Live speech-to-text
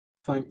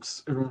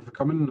Thanks everyone for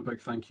coming. A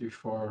big thank you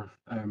for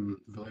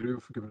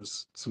Valerio for giving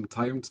us some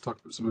time to talk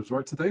about some of his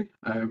work today.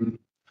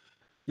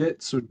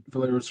 So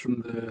Valerio's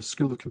from the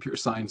School of Computer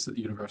Science at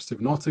the University of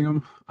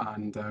Nottingham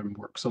and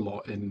works a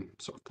lot in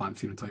sort of plant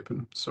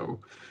phenotyping. So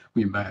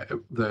we met at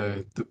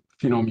the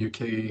Phenome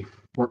UK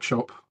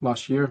workshop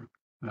last year.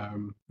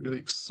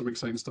 Really some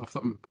exciting stuff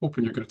that I'm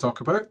hoping you're going to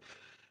talk about.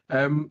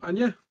 And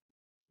yeah,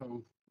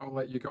 I'll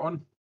let you get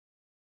on.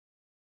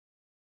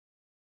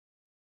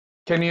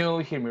 Can you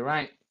hear me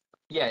right?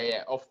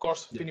 Yeah, of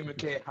course, Yeah. Phenome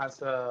UK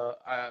has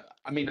I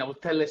will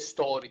tell a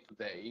story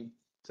today.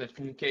 So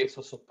Phenome UK is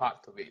also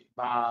part of it,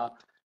 but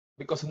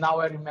because now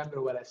I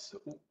remember where I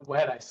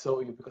saw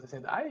you, because I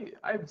said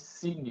I've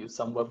seen you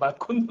somewhere, but I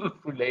couldn't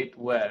relate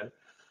where.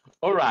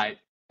 All right,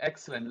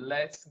 excellent.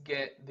 Let's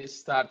get this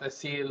started. I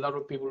see a lot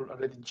of people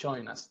already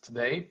join us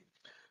today.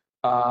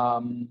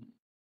 Can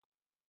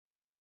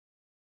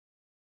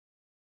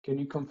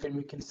you confirm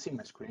you can see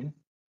my screen?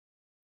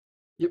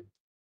 Yep.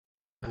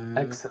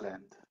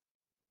 Excellent.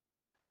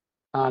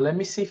 Let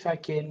me see if I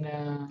can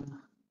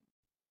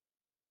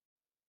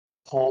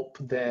pop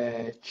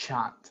the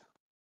chat.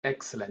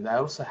 Excellent. I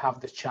also have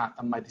the chat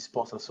at my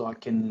disposal, so I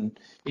can.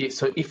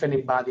 So if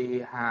anybody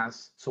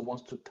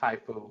wants to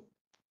type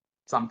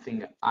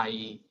something,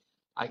 I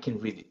can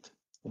read it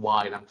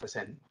while I'm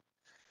presenting.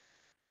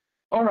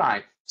 All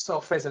right. So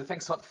Fraser,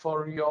 thanks a lot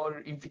for your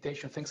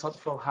invitation. Thanks a lot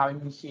for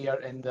having me here,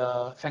 and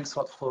thanks a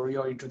lot for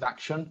your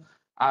introduction.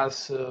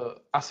 As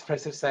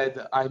Fraser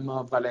said, I'm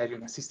Valerio,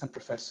 an assistant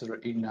professor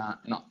in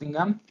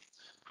Nottingham.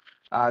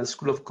 The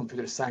School of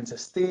Computer Science. I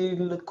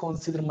still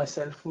consider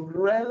myself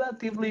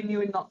relatively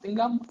new in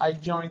Nottingham. I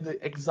joined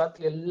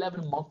exactly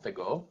 11 months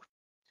ago.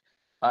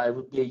 It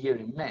would be a year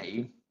in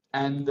May.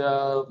 And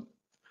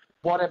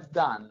what I've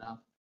done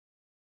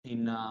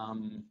in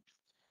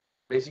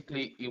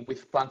basically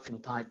with plant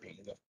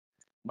phenotyping,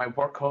 my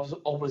work has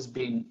always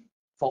been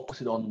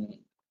focused on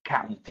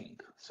counting.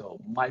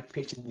 So my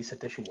PhD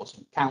dissertation was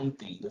on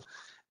counting,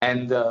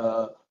 and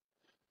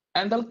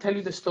I'll tell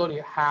you the story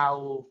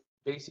how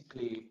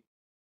basically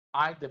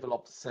I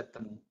developed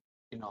certain,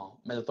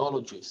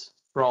 methodologies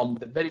from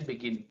the very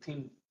beginning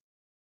till,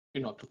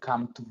 to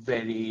come to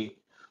very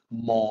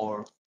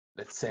more,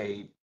 let's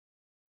say,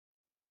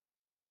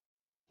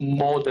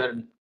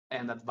 modern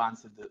and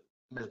advanced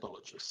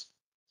methodologies.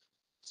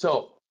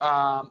 So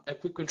a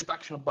quick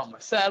introduction about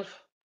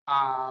myself.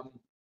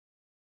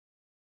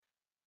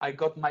 I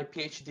got my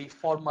PhD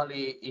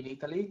formally in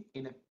Italy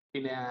in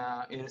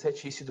a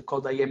research institute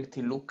called IMT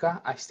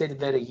Lucca. I stayed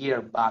there a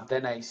year, but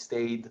then I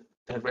stayed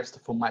the rest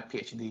for my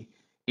PhD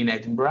in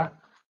Edinburgh,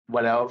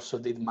 where I also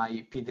did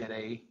my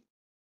PDRA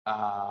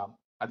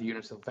at the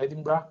University of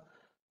Edinburgh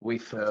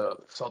with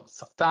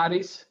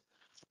Saftaris.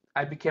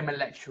 I became a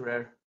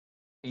lecturer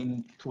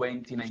in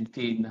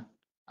 2019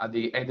 at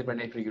the Edinburgh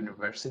Napier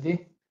University.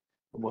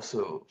 It was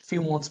a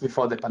few months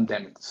before the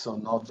pandemic, so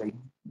not a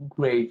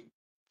great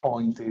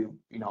point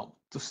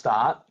to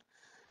start.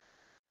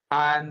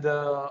 And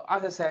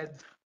as I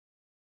said,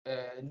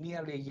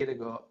 nearly a year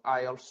ago,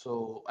 I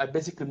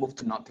basically moved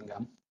to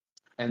Nottingham,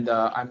 and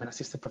I'm an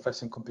assistant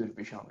professor in computer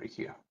vision over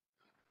here.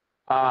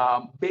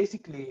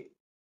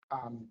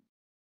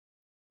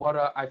 What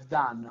I've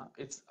done,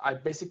 I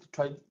basically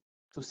tried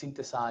to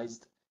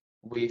synthesize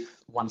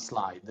with one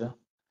slide.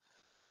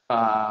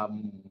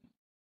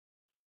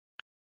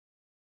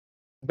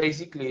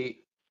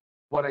 Basically,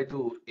 what I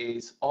do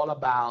is all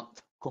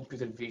about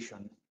computer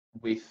vision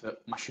with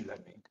machine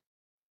learning.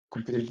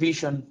 Computer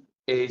vision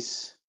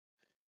is,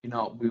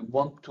 we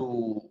want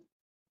to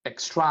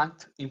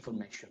extract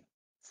information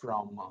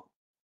from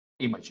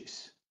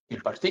images.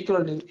 In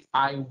particular,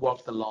 I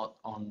worked a lot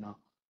on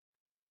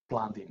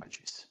plant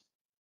images.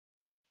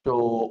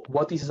 So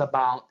what is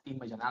about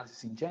image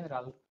analysis in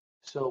general?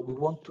 So we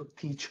want to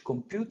teach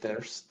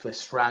computers to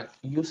extract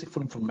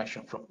useful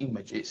information from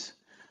images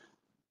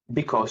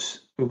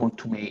because we want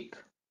to make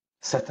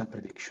certain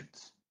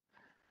predictions.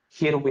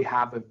 Here we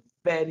have a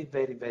very,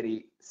 very,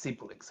 very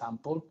simple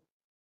example.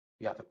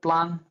 You have a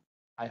plant.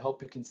 I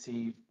hope you can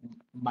see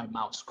my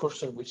mouse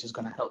cursor, which is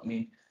going to help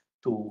me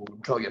to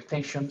draw your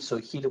attention. So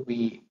here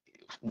we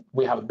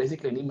have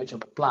basically an image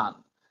of a plant.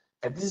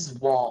 And this is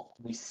what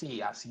we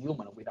see as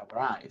human with our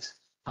eyes.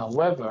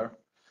 However,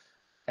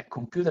 a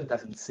computer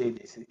doesn't see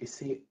this. It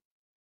sees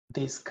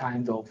this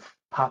kind of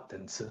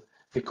patterns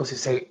because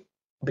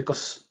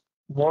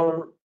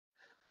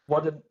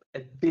what a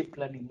deep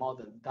learning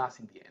model does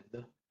in the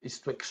end is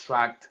to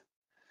extract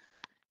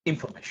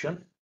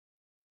information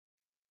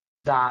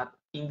that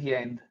in the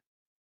end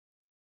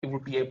it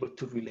will be able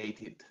to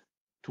relate it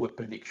to a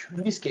prediction.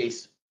 In this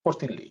case,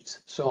 14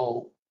 leaves.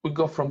 So we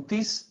go from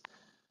this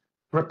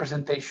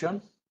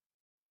representation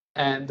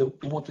and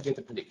we want to get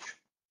a prediction.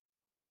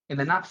 In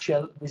a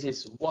nutshell, this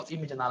is what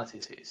image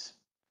analysis is.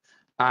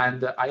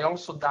 And I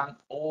also done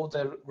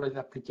other related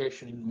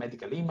application in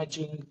medical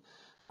imaging.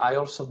 I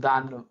also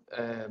done,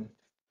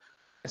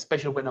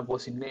 especially when I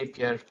was in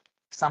Napier,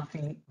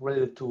 something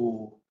related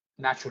to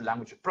natural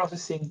language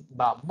processing,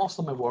 but most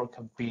of my work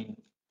have been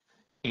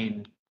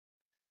in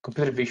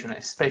computer vision,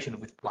 especially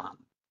with plan.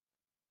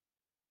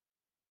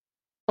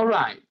 All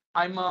right,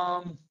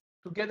 I'm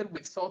together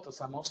with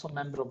Sotos, I'm also a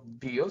member of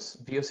BIOS.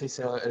 BIOS is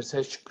a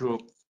research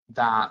group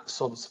that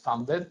Sotos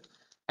founded,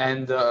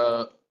 and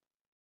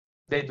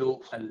they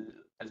do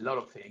a lot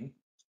of things.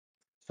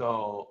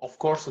 So, of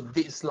course,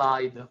 this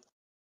slide,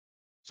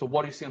 so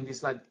what you see on this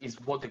slide is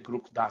what the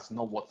group does,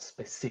 not what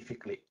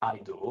specifically I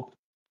do.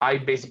 I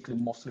basically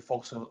mostly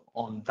focus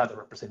on data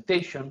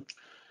representation,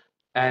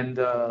 and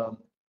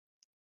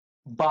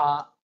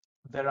but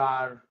there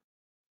are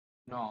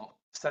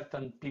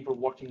certain people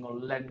working on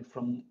learning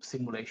from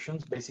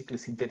simulations, basically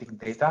synthetic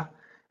data.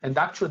 And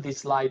actually, this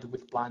slide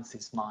with plants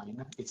is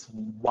mine. It's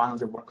one of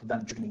the work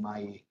done during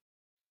my,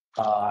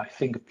 I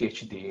think,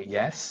 PhD.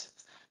 Yes.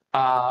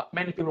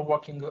 Many people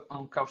working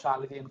on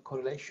causality and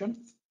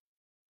correlation,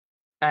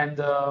 and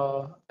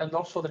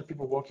also there are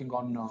people working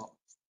on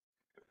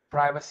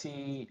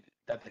privacy,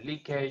 data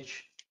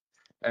leakage,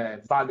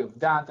 value of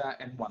data,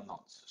 and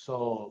whatnot.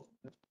 So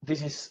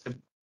this is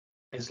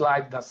a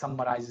slide that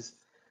summarizes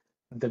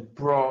the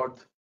broad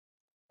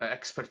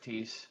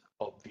expertise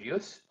of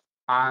BIOS,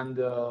 and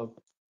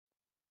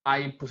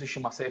I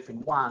position myself in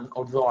one,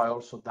 although I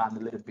also done a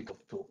little bit of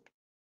two.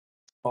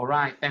 All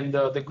right, and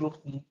the group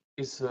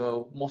is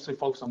mostly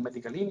focused on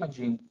medical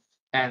imaging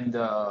and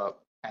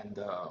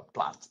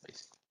plants,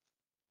 basically.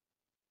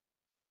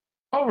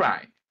 All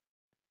right,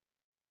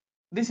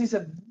 this is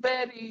a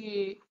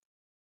very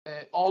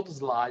old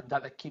slide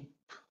that I keep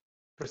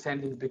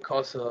presenting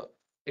because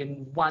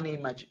in one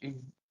image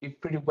it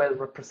pretty well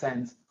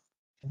represents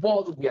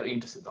what we are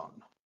interested on.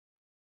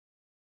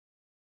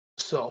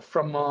 So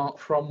from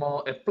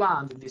a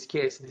plant, in this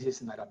case, this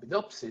is an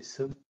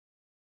Arabidopsis,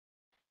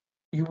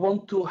 you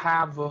want to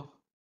have a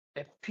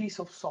piece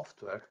of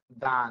software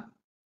that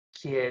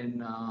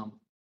can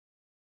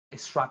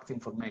extract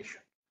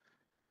information.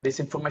 This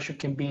information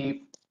can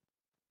be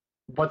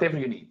whatever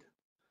you need.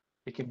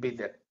 It can be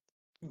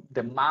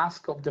the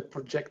mask of the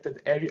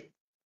projected area,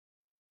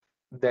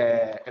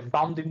 a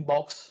bounding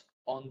box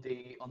on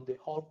the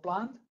whole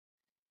plant,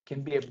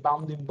 can be a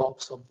bounding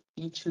box of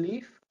each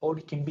leaf, or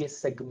it can be a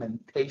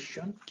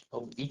segmentation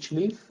of each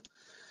leaf,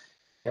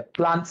 a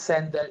plant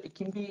sender. It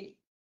can be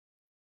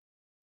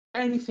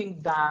anything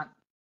that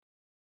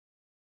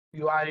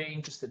you are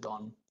interested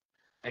on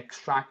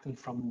extracting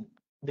from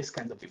this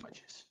kind of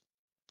images.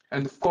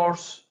 And of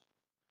course,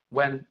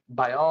 when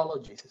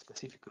biologists,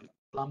 specifically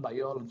plant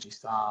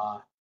biologists,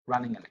 are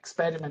running an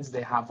experiments,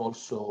 they have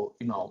also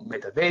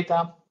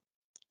metadata,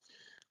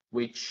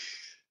 which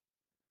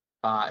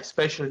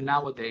especially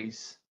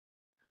nowadays,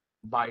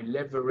 by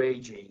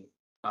leveraging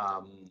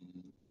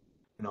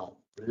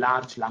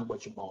large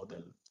language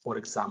model, for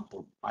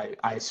example, I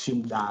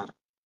assume that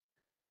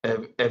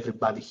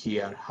everybody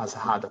here has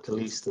had at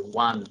least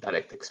one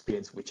direct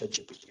experience with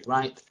ChatGPT,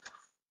 right?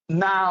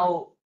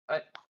 Now,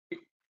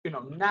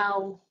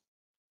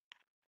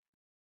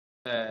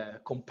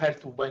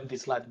 compared to when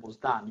this slide was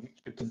done,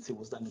 you can see it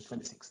was done in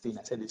 2016.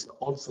 I said it's an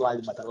old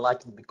slide, but I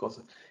like it because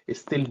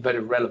it's still very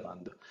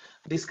relevant.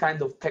 This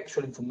kind of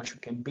textual information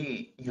can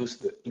be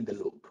used in the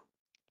loop.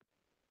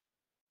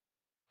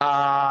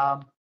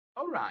 All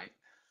right.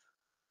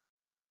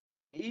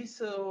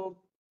 Is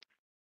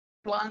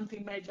plant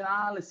image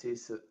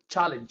analysis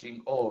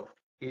challenging, or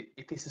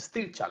it is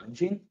still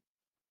challenging?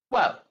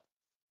 Well,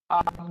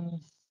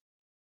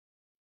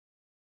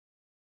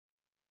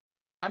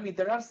 I mean,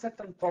 there are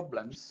certain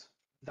problems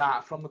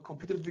that, from a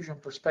computer vision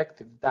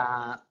perspective,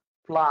 that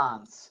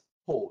plants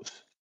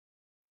pose.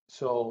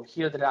 So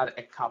here there are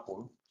a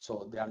couple,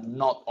 so they are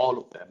not all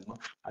of them.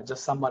 I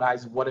just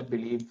summarize what I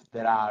believe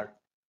there are,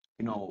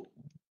 the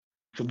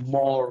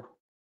more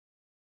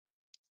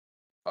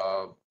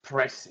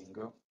pressing.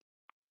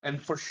 And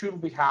for sure,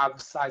 we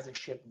have size and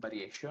shape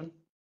variation,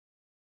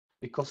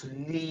 because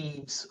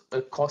leaves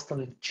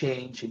constantly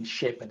change in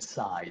shape and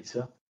size.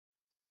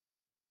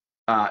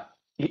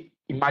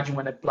 Imagine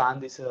when a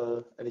plant is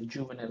at a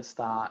juvenile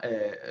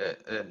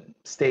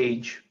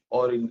stage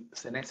or in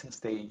senescent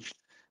stage,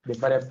 the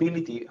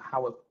variability,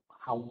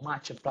 how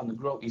much a plant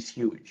grows, is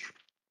huge.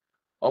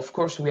 Of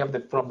course, we have the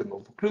problem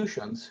of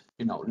occlusions.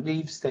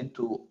 Leaves tend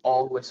to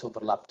always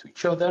overlap to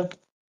each other.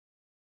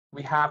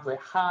 We have a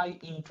high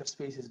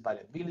interspecies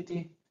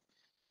variability.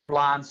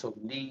 Plants or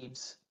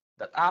leaves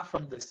that are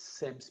from the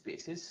same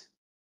species,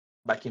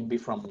 but can be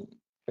from,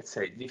 let's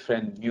say,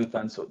 different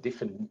mutants or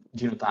different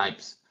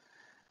genotypes,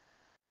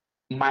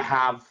 might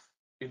have,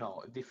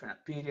 a different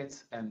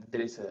appearance. And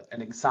there is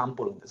an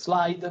example on the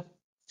slide.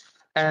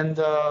 And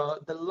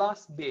the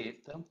last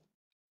bit,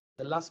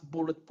 the last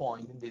bullet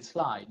point in this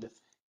slide,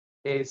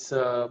 is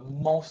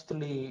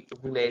mostly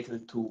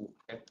related to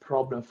a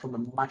problem from a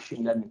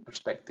machine learning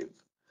perspective,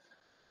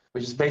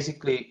 which is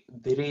basically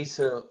there is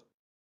a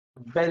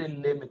very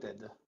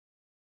limited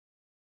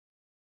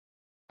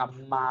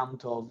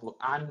amount of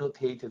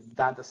annotated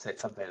data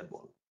sets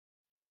available.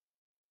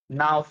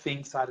 Now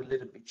things are a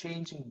little bit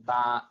changing,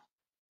 but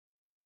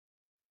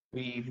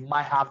we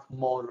might have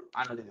more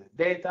annotated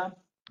data.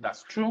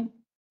 That's true.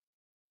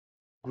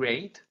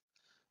 Great.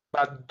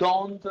 But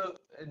don't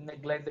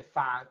neglect the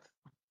fact,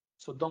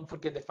 so don't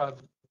forget the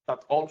fact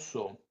that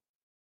also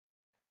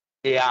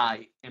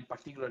AI, in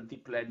particular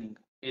deep learning,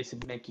 is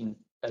making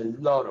a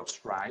lot of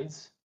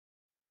strides.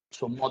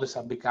 So models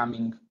are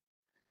becoming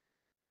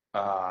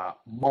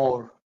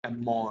more and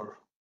more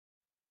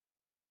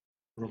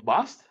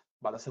robust,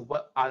 but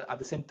at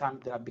the same time,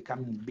 they are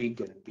becoming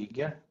bigger and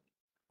bigger.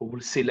 We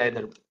will see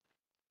later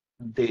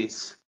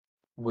this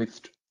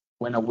with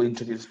when I will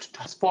introduce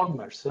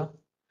transformers.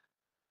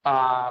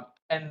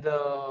 And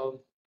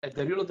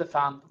the rule of the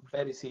thumb,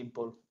 very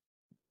simple.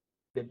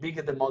 The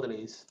bigger the model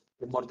is,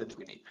 the more that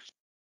we need.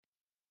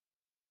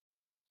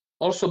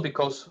 Also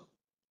because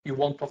you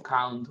want to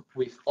account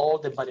with all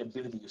the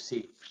variability you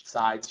see,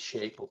 size,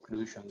 shape,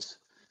 occlusions,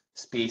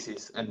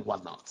 species, and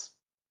whatnot.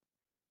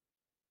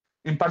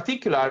 In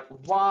particular,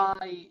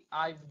 why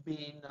I've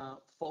been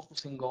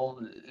focusing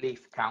on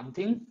leaf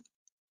counting.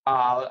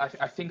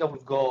 I think I will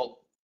go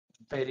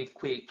very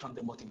quick on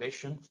the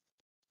motivation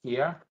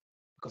here,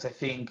 because I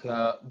think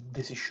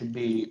this should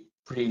be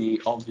pretty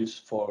obvious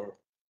for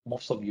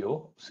most of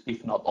you,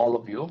 if not all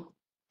of you.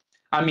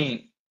 I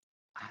mean,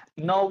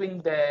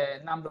 knowing the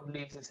number of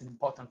leaves is an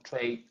important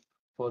trait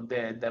for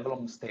the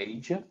development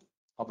stage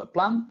of a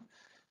plant.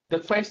 The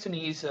question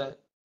is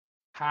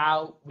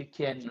how we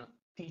can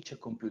teach a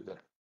computer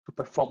to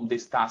perform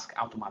this task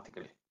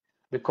automatically.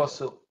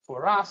 Because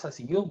for us as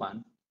a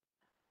human,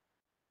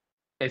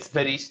 it's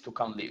very easy to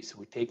count leaves.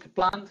 We take a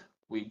plant,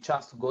 we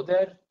just go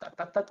there,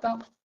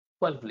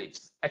 12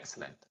 leaves,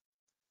 excellent.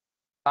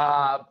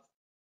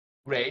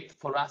 Great,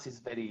 for us it's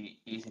very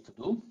easy to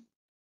do,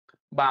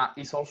 but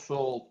it's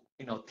also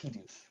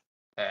tedious,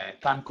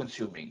 time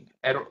consuming,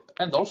 error,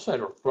 and also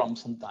error prone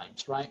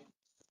sometimes, right?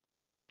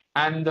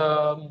 And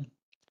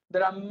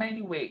there are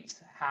many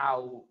ways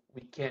how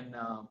we can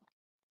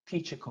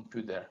teach a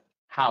computer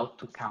how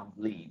to count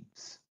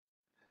leaves.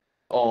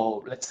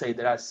 Or let's say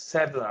there are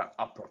several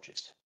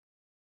approaches.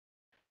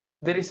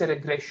 There is a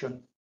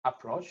regression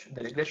approach.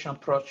 The regression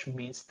approach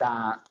means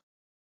that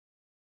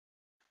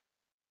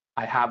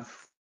I have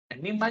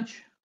an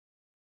image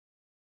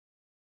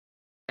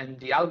and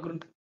the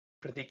algorithm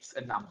predicts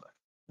a number.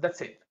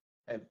 That's it,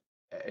 an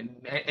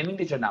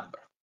integer number,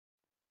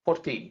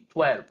 14,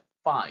 12,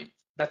 5,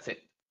 that's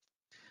it.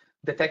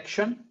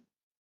 Detection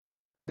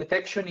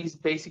is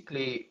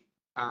basically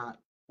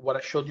what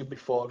I showed you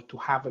before, to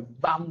have a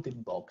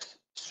bounding box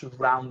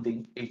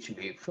surrounding each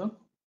leaf.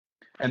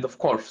 And of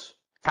course,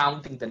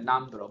 counting the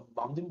number of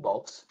bounding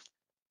box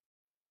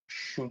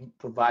should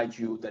provide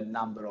you the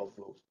number of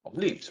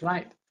leaves,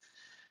 right?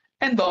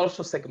 And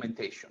also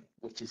segmentation,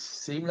 which is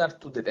similar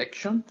to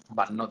detection,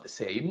 but not the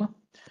same.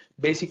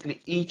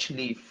 Basically, each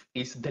leaf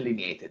is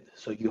delineated.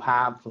 So you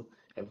have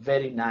a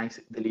very nice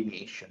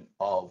delineation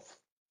of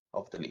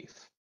the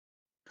leaf.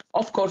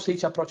 Of course,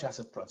 each approach has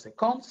a pros and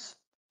cons,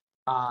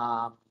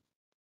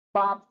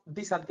 but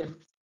these are the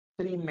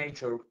three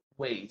major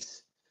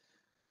ways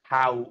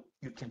how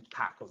you can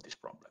tackle this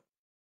problem.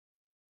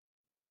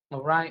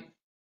 All right.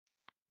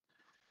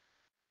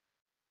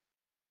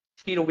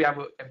 Here we have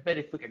a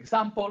very quick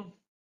example.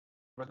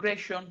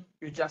 Regression,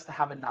 you just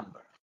have a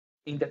number.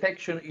 In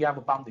detection, you have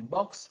a bounding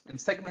box. In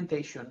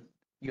segmentation,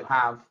 you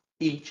have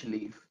each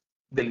leaf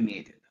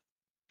delineated.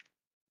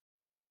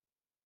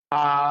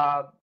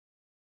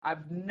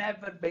 I've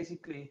never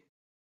basically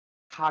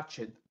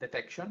touched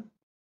detection,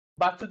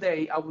 but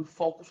today I will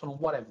focus on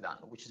what I've done,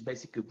 which is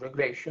basically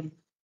regression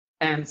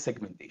and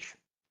segmentation.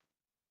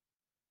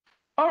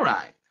 All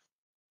right.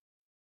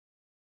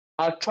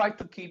 I'll try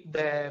to keep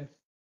the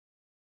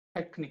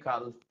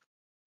technical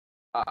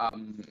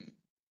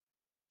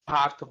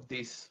part of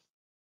this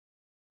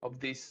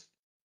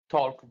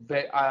talk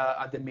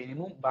at the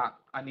minimum, but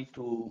I need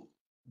to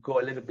go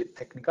a little bit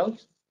technical.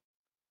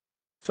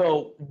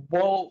 So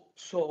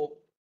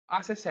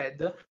as I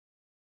said,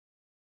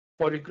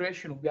 for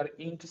regression, we are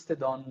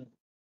interested on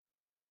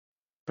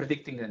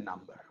predicting a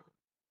number.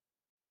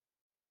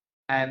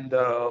 And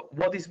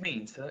what this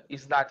means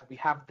is that we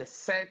have the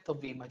set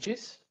of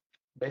images,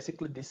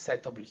 basically this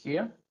set over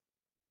here.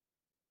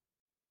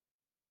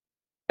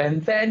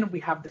 And then we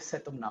have the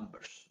set of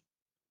numbers.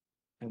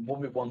 And what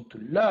we want to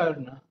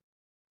learn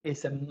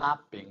is a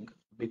mapping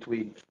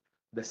between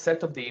the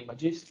set of the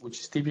images,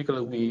 which is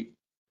typically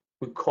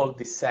we call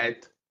this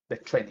set the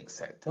training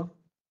set, to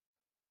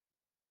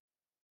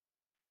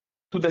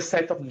the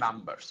set of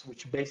numbers,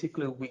 which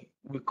basically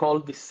we call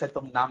this set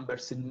of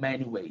numbers in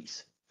many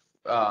ways.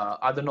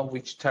 I don't know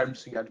which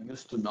terms you are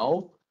used to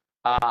know.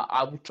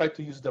 I will try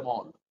to use them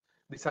all.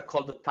 These are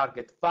called the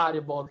target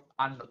variable,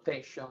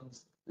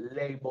 annotations,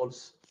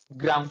 labels,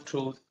 ground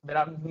truth. There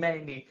are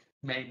many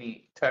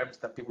terms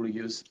that people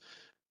use,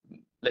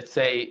 let's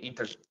say,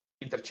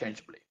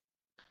 interchangeably.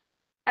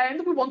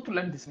 And we want to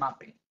learn this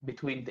mapping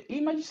between the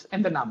images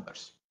and the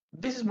numbers.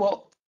 This is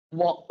what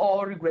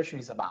all regression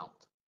is about.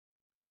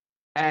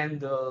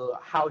 And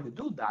how you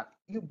do that,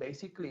 you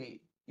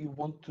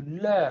want to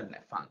learn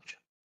a function.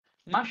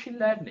 Machine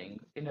learning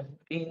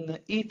in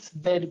its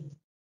very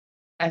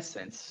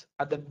essence,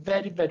 at the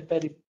very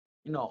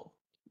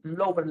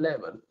lower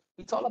level,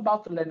 it's all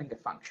about learning a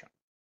function.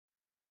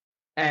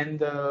 And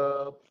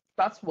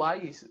that's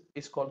why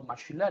it's called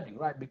machine learning,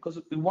 right? Because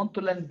we want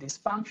to learn this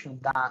function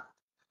that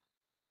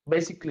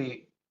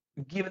basically,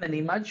 given an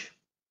image,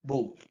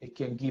 boom, it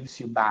can gives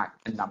you back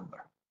a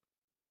number.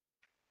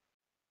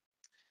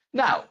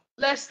 Now,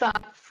 let's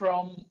start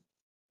from,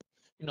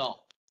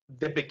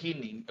 the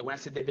beginning. When I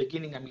say the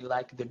beginning, I mean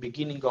like the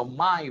beginning of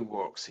my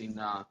works in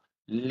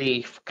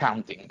leaf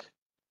counting.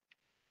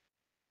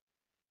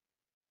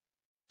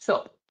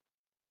 So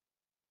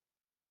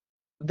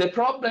the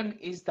problem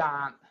is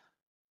that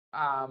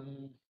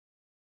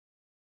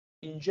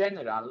in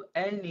general,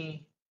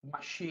 any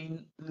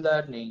machine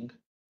learning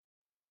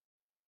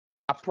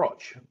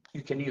approach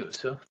you can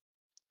use,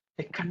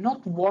 it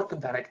cannot work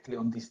directly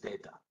on this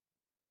data,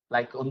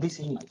 like on this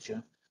image,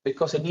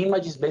 because an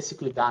image is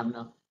basically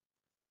done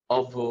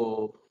of,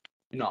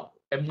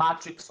 a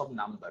matrix of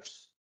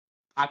numbers.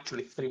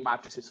 Actually, 3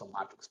 matrices of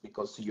matrix,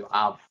 because you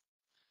have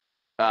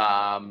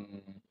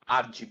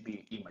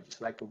RGB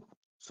images, like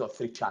so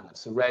 3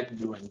 channels, red,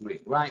 blue, and green,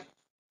 right?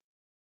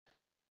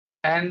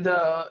 And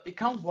it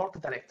can't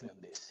work directly on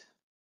this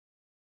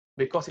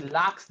because it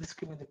lacks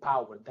discriminative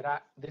power.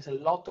 There's a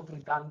lot of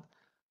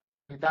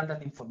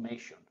redundant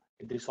information.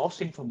 There's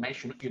also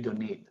information you don't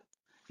need.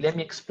 Let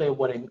me explain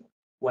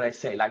what I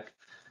say. Like,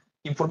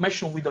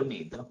 information we don't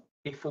need.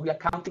 If we are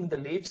counting the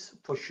leaves,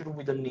 for sure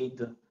we don't need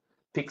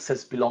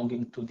pixels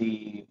belonging to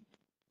the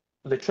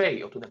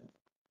tray or to the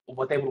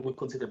whatever we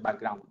consider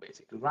background,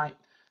 basically, right?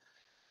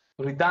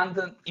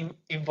 Redundant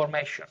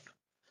information.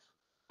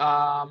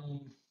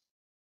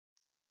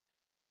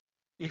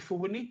 If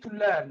we need to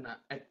learn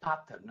a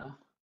pattern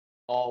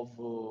of,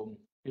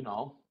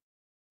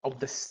 of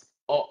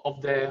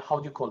the how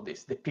do you call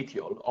this? The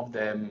petiole of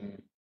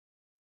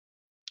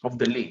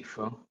the leaf,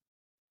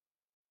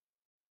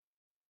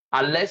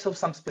 unless of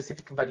some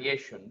specific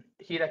variation.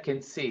 Here I can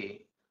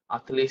see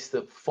at least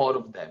 4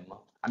 of them.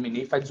 I mean,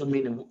 if I zoom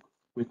in,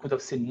 we could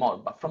have seen more,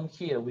 but from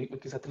here we can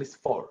see at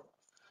least 4.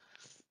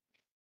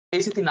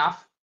 Is it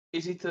enough?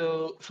 Is it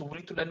so we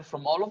need to learn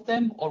from all of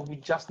them, or we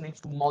just need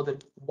to model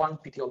one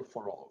petiole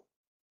for all?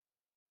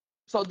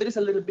 So there is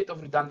a little bit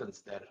of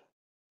redundancy there.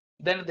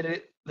 Then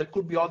there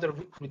could be other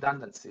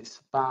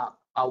redundancies, but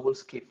I will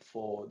skip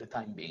for the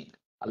time being,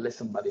 unless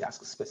somebody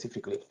asks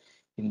specifically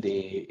in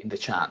the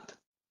chat.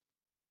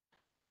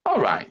 All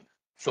right,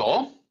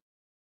 so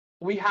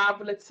we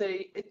have, let's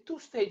say, a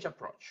 2-stage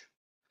approach.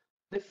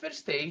 The first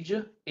stage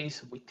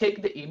is we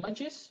take the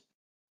images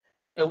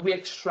and we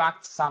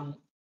extract some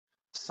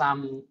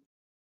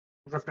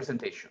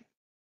representation.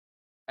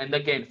 And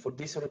again, for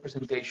this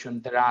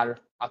representation, there are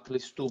at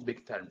least 2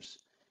 big terms: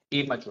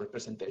 image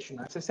representation,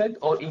 as I said,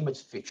 or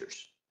image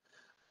features.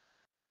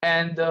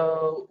 And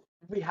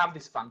we have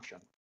this function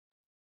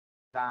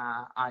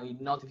that I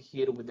noted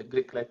here with the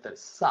Greek letter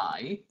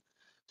psi.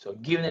 So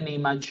given an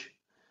image,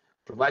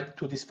 provided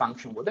to this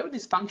function, whatever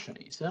this function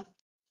is,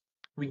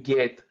 we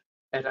get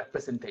a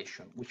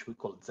representation, which we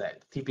call z.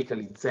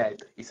 Typically, z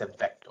is a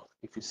vector.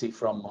 If you see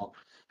from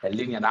a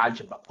linear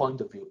algebra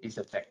point of view, is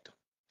a vector.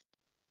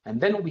 And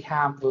then we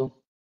have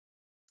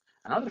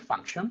another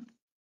function,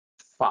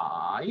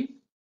 phi,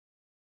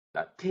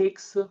 that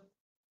takes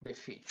the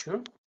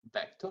feature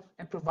vector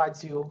and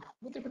provides you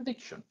with a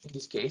prediction, in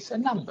this case, a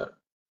number.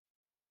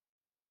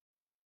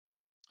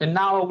 And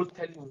now I will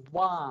tell you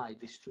why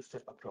this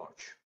 2-step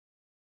approach.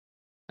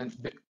 And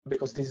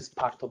because this is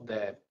part of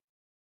the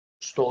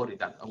story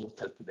that I will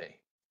tell today.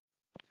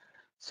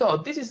 So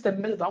this is the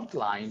method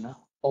outline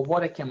of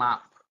what I came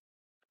up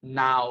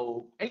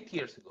now 8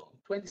 years ago,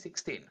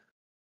 2016.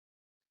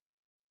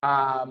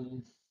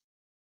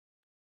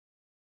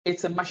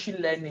 It's a machine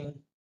learning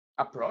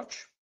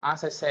approach.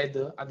 As I said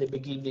at the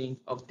beginning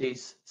of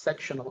this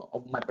section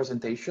of my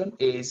presentation,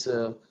 is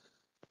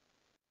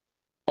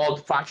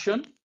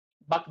old-fashioned.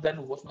 Back then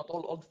it was not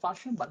all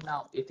old-fashioned, but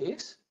now it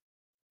is.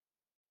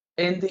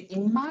 And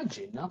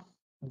imagine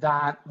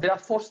that there are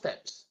 4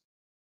 steps,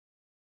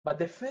 but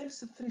the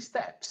first 3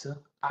 steps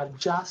are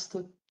just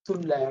to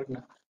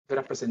learn the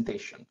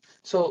representation.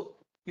 So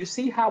you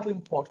see how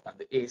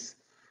important it is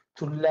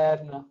to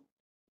learn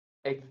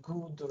a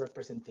good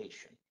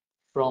representation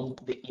from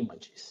the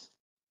images.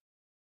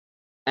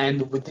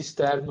 And with this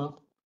term,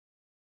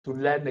 to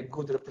learn a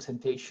good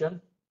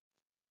representation,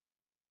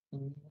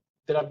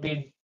 there have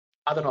been,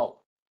 I don't know,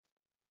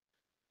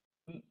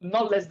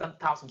 not less than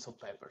thousands of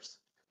papers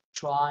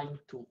trying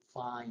to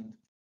find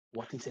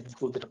what is a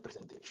good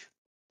representation.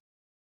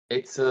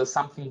 It's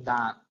something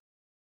that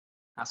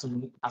has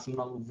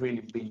not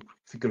really been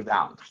figured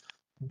out.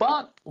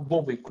 But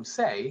what we could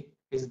say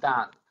is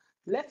that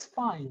let's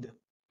find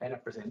a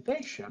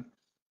representation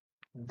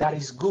that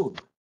is good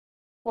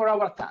for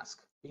our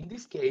task. In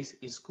this case,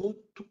 it's good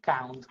to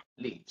count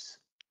leaves.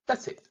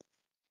 That's it.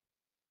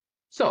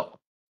 So,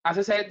 as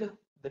I said,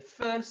 the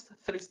first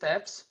 3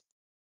 steps,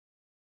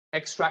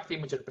 extract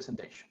image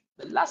representation.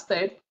 The last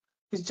step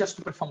is just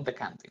to perform the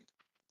counting.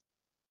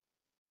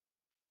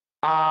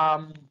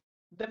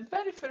 The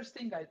very first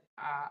thing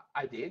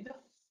I did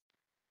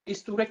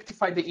is to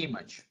rectify the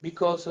image,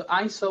 because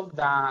I saw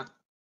that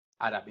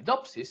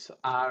Arabidopsis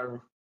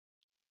are,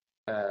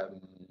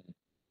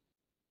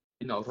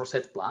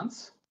 rosette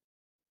plants.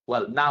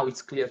 Well, now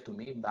it's clear to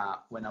me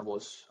that when I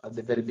was at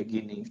the very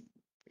beginning,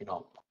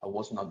 I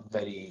was not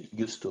very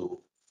used to,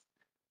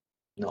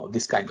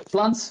 this kind of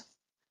plants.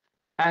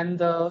 And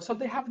so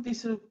they have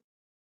this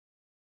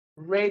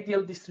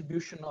radial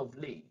distribution of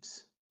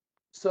leaves.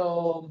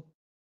 So,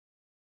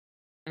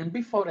 and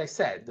before I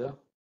said,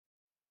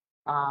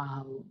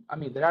 I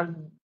mean, there are,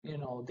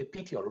 the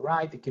petiole,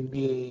 right?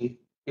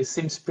 It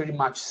seems pretty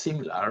much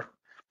similar.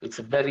 It's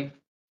a very,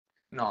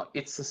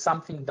 it's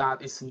something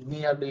that is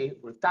nearly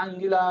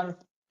rectangular,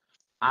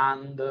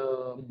 and,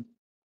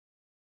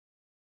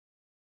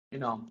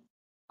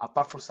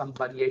 apart from some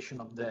variation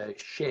of the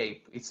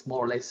shape, it's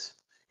more or less,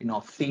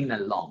 thin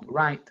and long,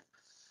 right?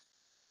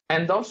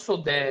 And also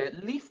the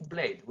leaf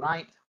blade,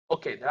 right?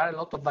 Okay, there are a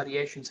lot of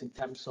variations in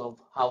terms of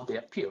how they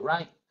appear,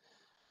 right?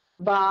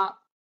 But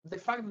the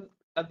fact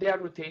that they are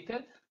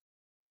rotated,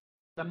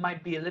 that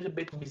might be a little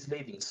bit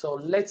misleading. So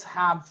let's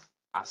have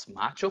as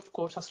much, of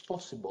course, as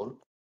possible,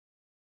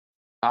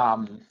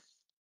 all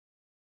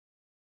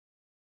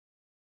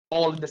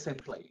in the same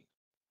plane.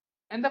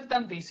 And I've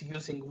done this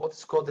using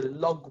what's called the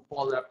log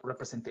polar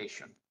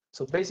representation.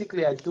 So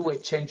basically, I do a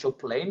change of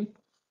plane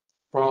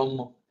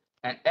from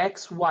an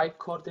XY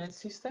coordinate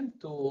system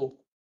to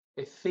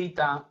a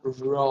theta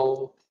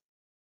rho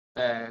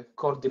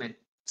coordinate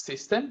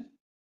system.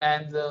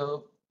 And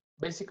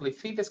basically,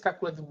 theta is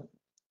calculated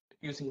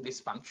using this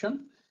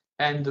function,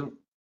 and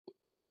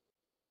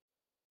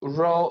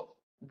rho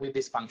with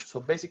this function.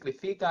 So basically,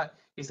 theta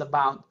is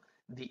about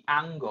the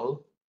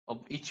angle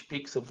of each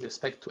pixel with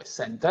respect to a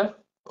center,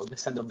 or the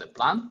center of the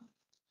plan,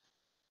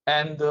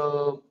 and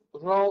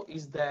rho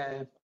is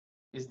the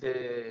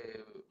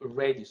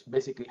radius,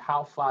 basically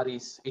how far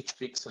is each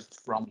pixel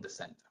from the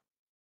center.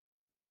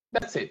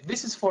 That's it.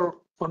 This is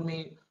for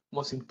me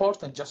most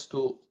important, just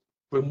to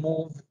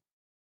remove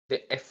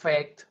the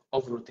effect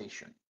of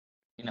rotation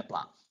in a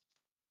plan.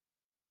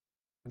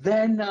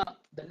 Then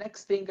the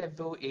next thing I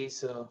do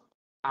is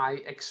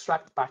I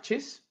extract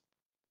patches,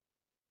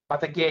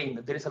 but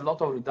again, there is a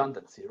lot of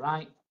redundancy,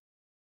 right?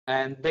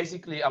 And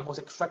basically, I was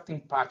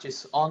extracting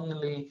patches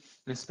only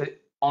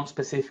on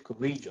specific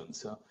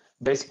regions,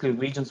 basically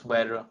regions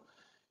where,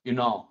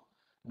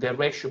 the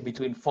ratio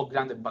between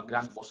foreground and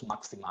background was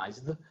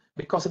maximized,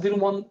 because I didn't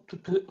want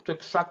to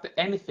extract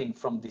anything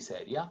from this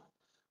area,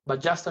 but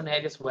just on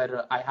areas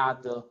where I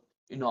had,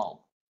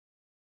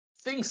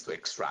 things to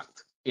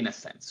extract, in a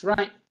sense,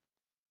 right?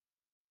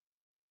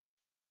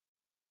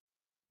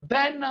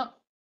 Then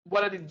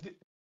what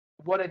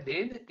I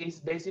did is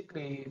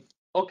basically,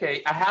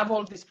 okay, I have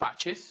all these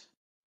patches.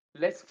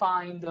 Let's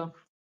find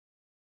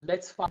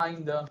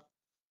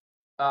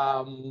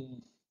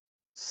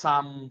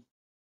some,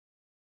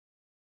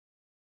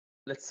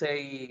 let's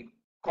say,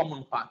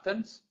 common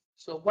patterns.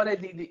 So what I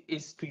did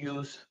is to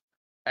use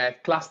a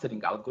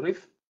clustering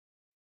algorithm.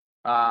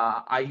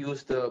 I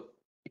used the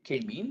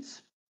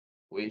k-means,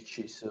 which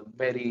is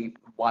very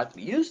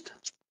widely used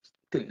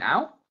till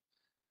now,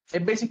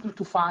 and basically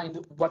to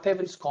find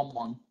whatever is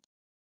common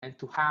and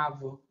to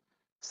have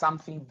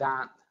something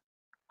that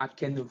I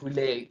can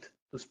relate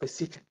to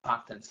specific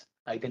patterns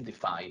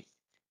identified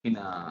in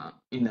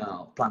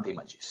plant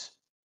images.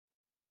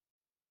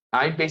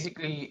 I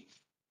basically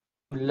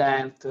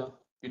learned,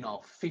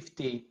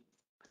 50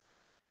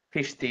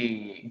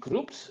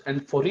 groups,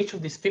 and for each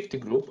of these 50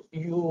 groups,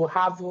 you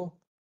have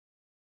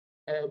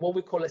what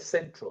we call a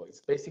centroid.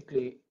 It's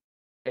basically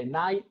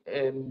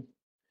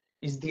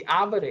is the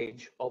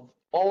average of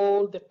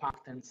all the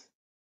patterns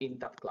in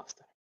that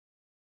cluster.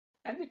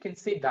 And you can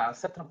see that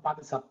certain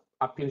patterns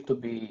appear to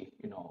be,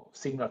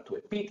 similar to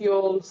a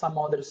petiole, some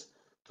others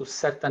to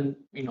certain,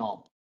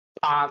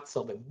 parts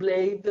of a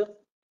blade,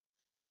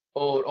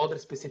 or other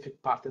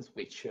specific patterns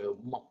which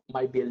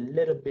might be a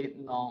little bit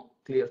not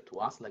clear to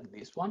us, like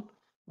this one.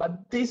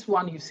 But this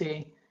one, you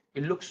see,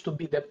 it looks to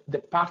be the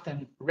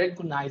pattern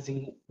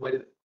recognizing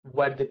where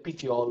the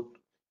petiole,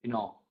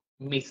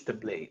 meets the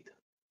blade.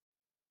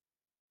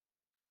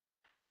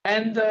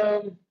 And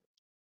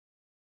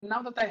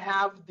now that I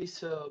have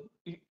this,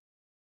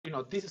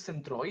 these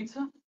centroids,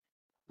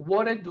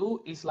 what I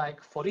do is,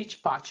 like, for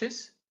each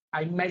patches,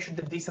 I measure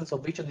the distance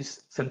of each of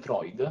these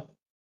centroid,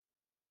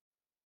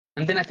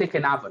 and then I take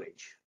an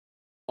average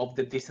of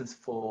the distance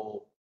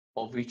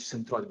of each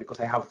centroid, because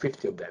I have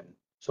 50 of them.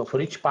 So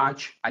for each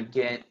patch, I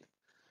get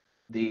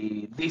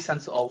the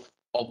distance of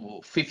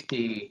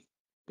 50,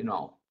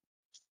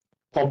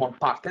 common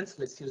patterns.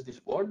 Let's use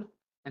this word,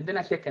 and then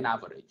I take an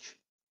average.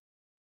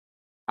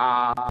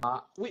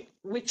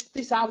 Which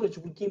this average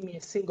will give me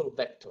a single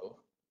vector,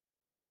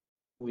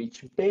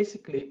 which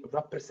basically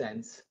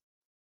represents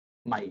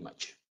my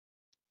image.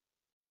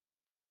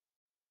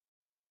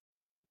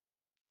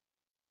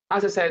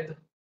 As I said,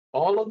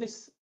 all of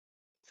these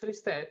 3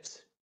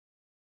 steps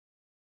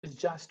is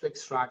just to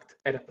extract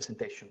a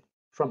representation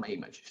from my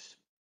images.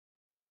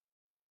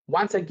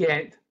 Once I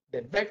get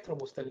the vector I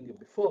was telling you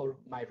before,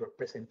 my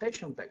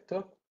representation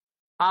vector,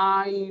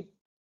 I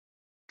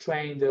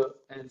trained a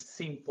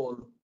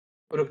simple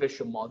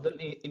regression model.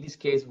 In this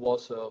case,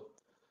 was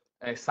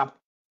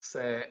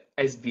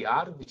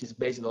SVR, which is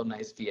based on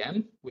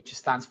SVM, which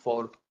stands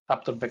for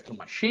Raptor Vector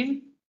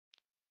Machine.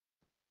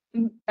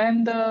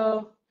 And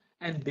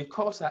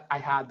because I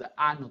had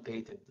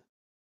annotated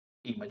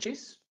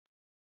images,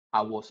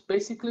 I was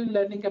basically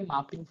learning a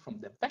mapping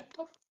from the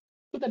vector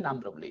to the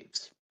number of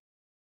leaves.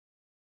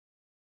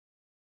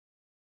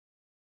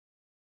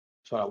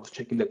 So I was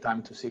checking the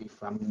time to see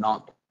if I'm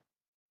not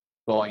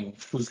going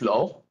too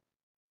slow.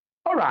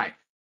 All right.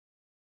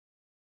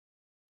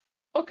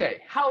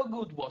 Okay, how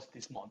good was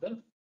this model?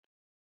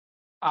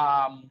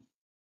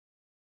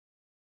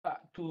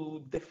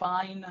 To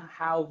define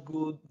how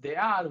good they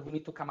are, we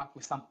need to come up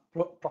with some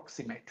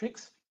proxy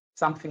metrics,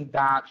 something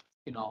that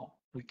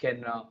we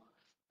can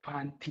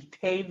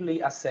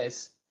quantitatively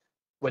assess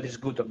whether it's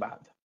good or bad.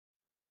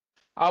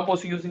 I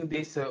was using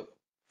these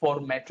 4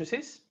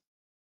 matrices.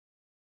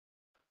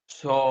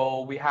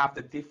 So we have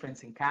the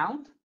difference in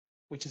count,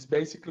 which is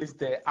basically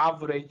the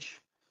average.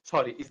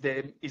 Sorry, is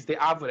the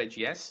average,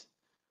 yes,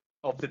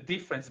 of the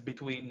difference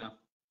between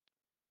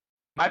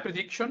my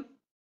prediction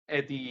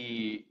and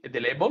the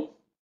label.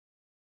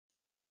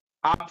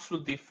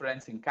 Absolute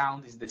difference in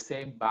count is the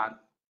same,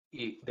 but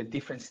the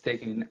difference is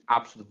taken in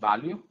absolute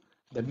value.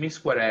 The mean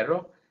square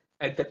error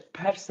and the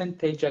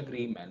percentage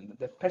agreement.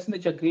 The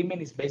percentage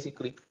agreement is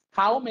basically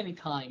how many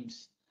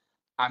times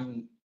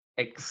I'm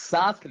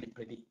exactly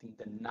predicting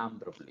the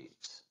number of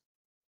leaves.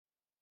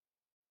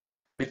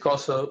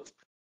 Because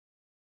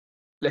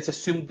let's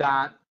assume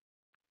that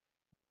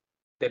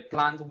the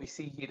plant we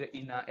see here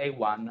in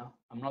A1,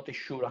 I'm not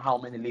sure how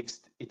many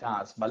leaves it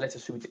has, but let's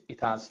assume it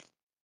has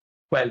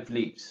 12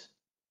 leaves.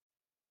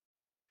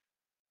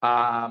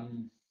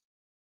 And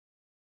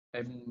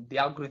the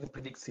algorithm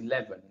predicts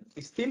 11.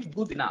 It's still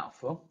good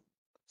enough.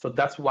 So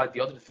that's what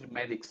the other 3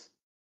 medics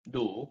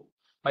do.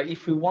 But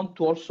if we want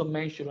to also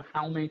measure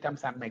how many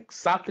times I'm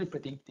exactly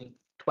predicting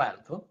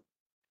 12,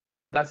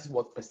 that is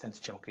what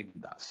percentage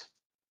agreement does.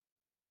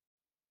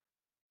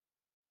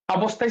 I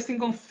was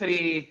testing on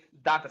 3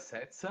 data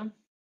sets. Sorry,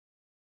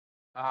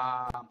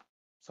 I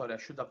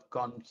should have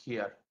gone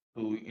here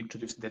to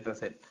introduce the data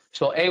set.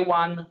 So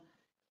A1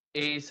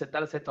 is a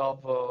data set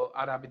of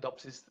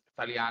Arabidopsis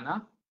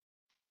thaliana,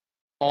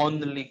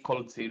 only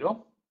called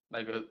 0,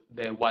 like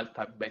the wild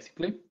type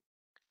basically.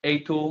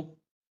 A2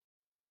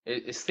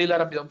 is still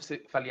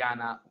Arabidopsis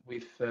thaliana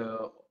with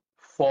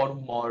 4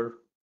 more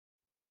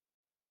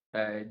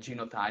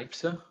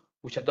genotypes,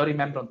 which I don't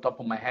remember on top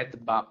of my head,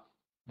 but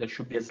there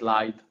should be a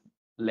slide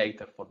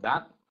later for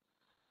that.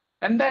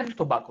 And then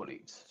tobacco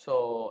leaves.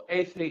 So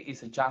A3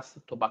 is just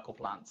tobacco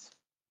plants.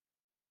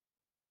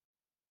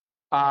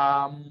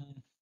 I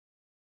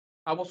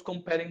was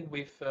comparing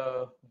with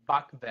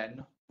back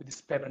then with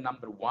this paper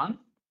number 1,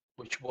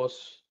 which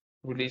was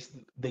released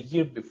the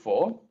year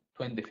before,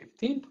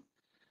 2015.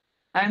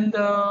 And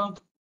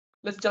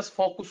let's just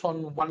focus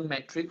on one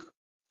metric.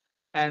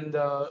 And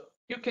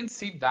you can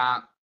see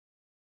that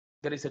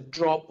there is a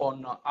drop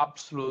on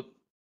absolute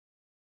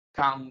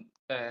count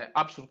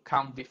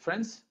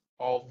difference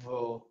of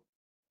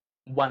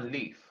 1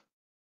 leaf.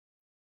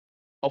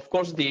 Of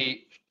course, there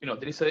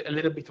is a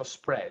little bit of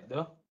spread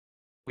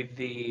with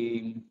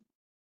the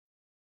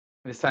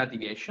standard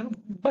deviation,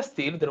 but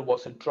still there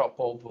was a drop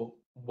of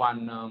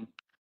one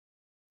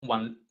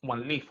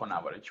leaf on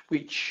average,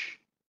 which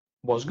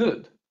was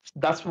good.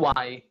 That's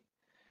why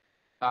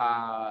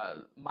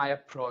my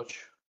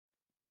approach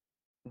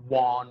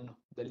won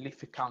the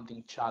leaf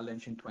counting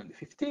challenge in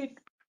 2015,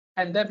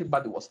 and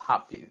everybody was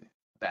happy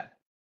then.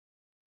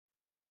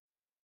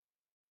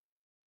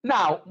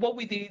 Now, what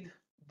we did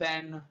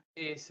then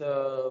is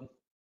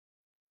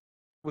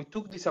we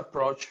took this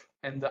approach,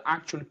 and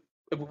actually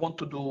we want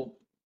to do,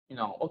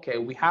 okay,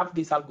 we have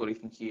this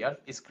algorithm here,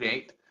 it's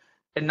great,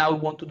 and now we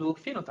want to do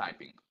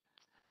phenotyping.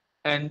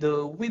 And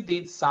we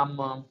did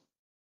some,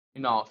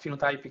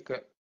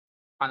 phenotypic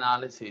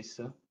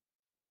analysis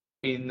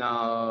in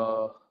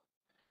the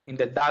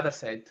data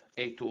set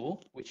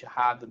A2, which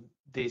had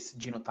these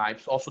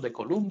genotypes, also the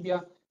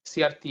Columbia,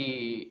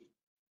 CRT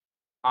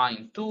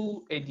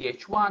IN2,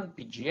 ADH1,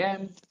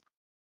 PGM.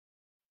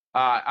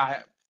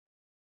 I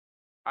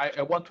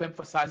want to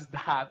emphasize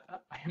that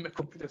I am a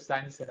computer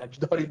scientist and I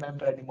don't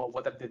remember anymore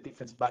what are the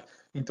differences, but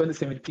in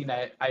 2017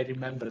 I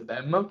remember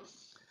them.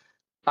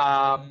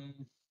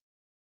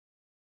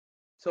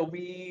 So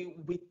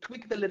we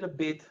tweaked a little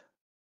bit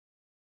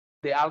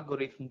the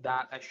algorithm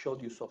that I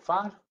showed you so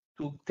far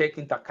to take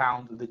into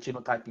account the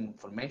genotyping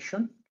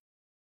information.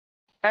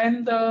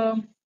 And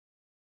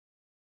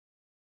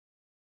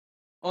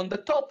on the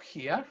top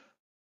here,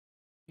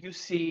 you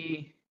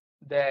see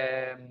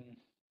the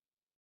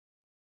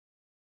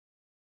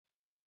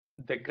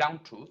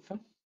ground truth.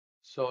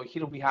 So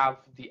here we have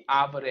the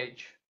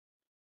average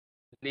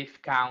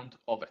leaf count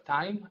over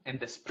time and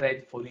the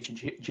spread for each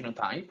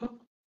genotype.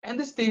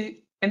 And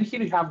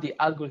here you have the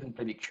algorithm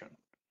prediction.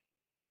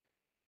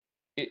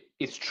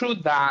 It's true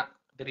that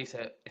there is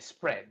a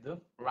spread,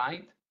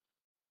 right?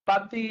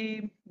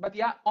 But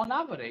yeah, on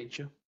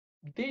average,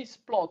 this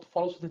plot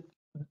follows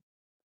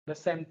the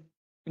same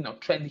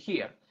trend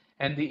here.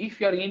 And if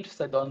you are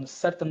interested on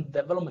certain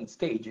development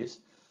stages,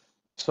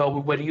 so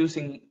we were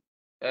using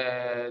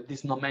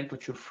this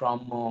nomenclature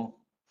from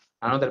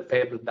another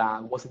paper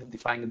that was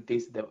identifying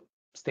these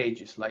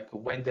stages, like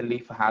when the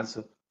leaf has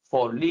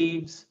 4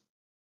 leaves,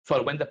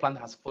 sorry, when the plant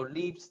has 4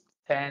 leaves,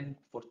 10,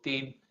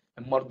 14,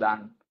 and more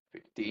than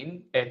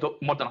 15,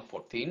 more than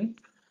 14.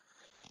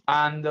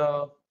 And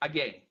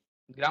again,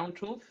 ground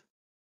truth,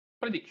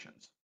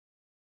 predictions.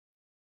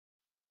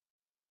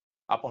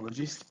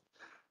 Apologies.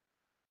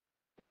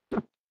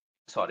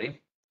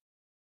 Sorry.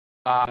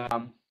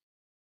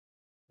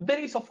 There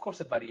is, of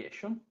course, a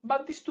variation,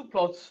 but these two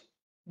plots,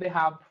 they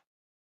have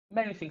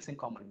many things in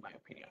common, in my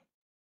opinion.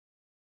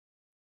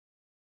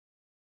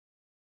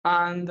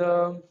 And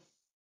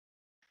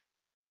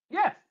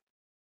yeah,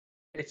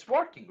 it's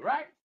working,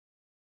 right?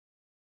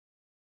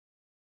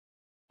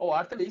 Or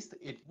at least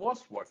it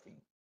was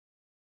working.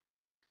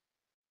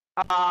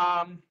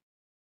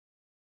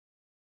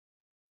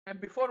 And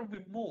before we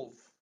move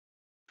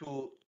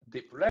to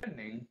deep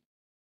learning,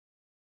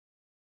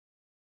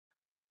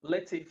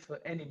 let's see if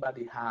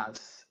anybody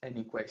has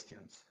any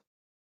questions.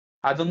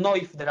 I don't know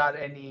if there are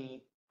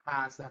any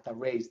hands that are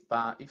raised,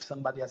 but if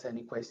somebody has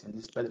any questions,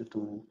 it's better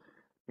to,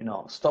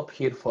 stop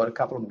here for a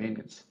couple of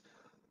minutes,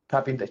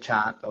 type in the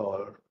chat,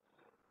 or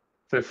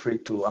feel free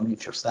to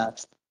unmute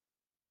yourself.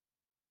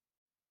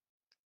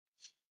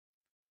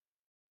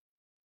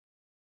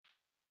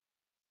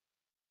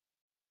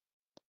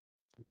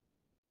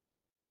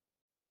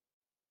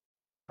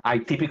 I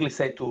typically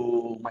say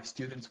to my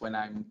students when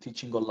I'm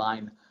teaching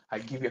online, I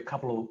give you a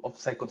couple of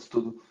seconds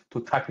to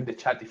type in the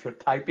chat if you're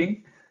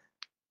typing.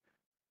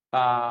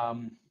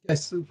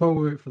 Yes, while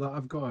we wait for that,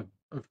 I've got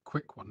a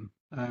quick one.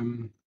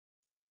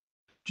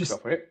 Go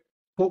for it.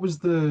 What was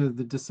the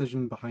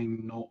decision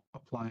behind not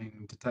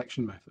applying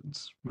detection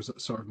methods? Was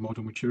it sort of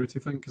model maturity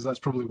thing? Because that's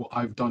probably what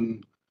I've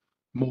done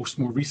more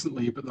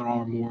recently, but there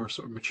are more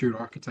sort of mature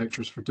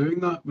architectures for doing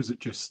that. Was it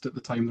just at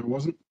the time there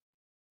wasn't?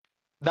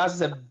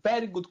 That's a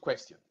very good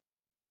question.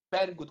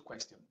 Very good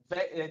question.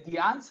 The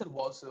answer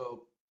was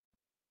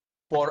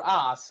for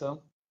us,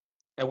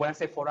 and when I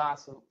say for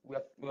us, we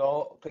are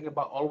all talking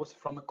about always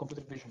from a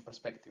computer vision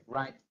perspective,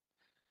 right?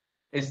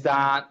 Is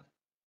that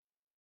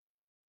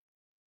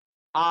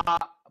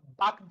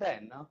back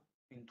then,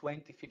 in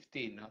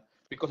 2015,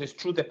 because it's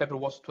true the paper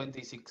was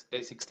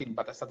 2016,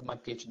 but I started my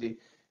PhD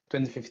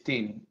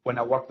 2015 when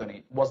I worked on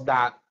it, was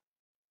that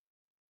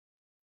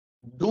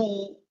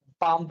do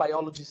bound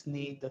biologists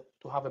need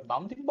to have a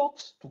bounding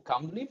box to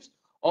count leaves,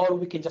 or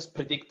we can just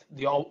predict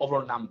the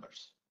overall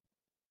numbers?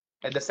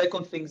 And the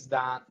second thing is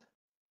that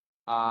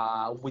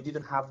we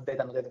didn't have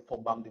data annotated for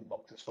bounding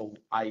boxes, so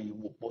I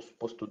was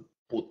supposed to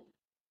put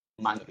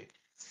manually.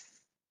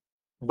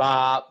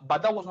 But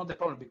that was not the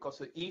problem,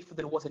 because if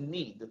there was a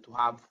need to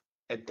have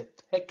a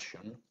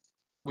detection,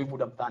 we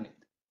would have done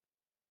it.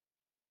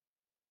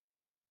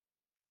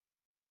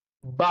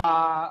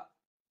 But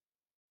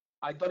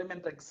I don't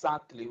remember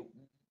exactly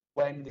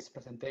when this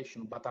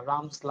presentation, but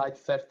around slide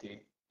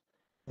 30,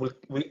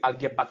 I'll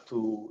get back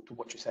to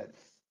what you said.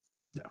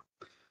 Yeah.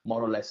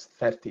 More or less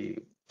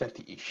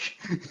 30-ish.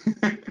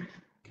 Okay.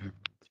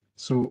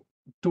 So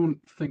don't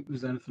think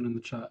there's anything in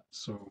the chat.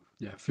 So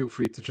yeah, feel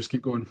free to just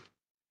keep going.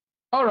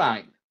 All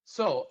right.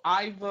 So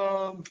I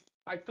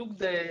took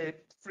the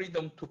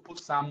freedom to put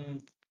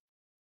some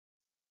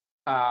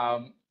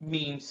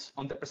memes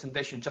on the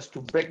presentation just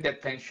to break the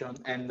attention,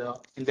 and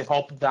in the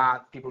hope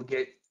that people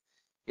get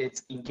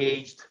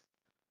engaged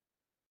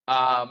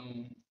a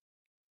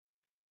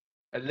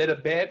little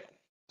bit.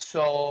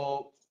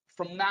 So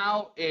from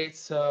now, it's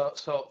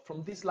so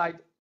from this slide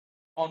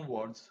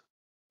onwards,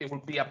 it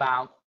will be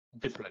about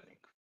deep learning.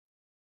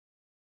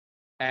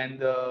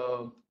 And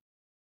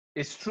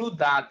it's true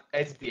that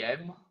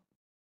SVM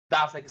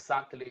does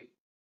exactly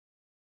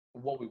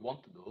what we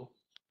want to do,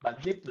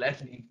 but deep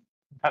learning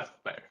does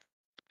better.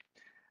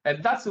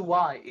 And that's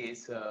why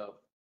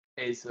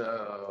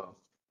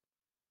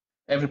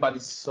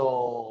everybody's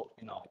so,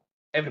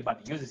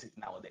 everybody uses it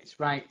nowadays,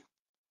 right?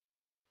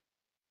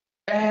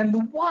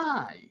 And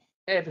why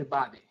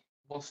everybody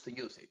wants to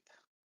use it?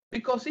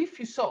 Because if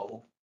you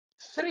saw,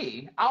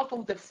 3 out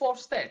of the 4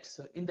 steps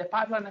in the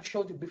pipeline I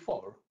showed you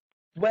before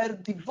were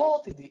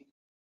devoted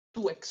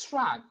to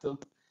extract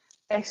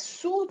a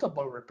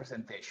suitable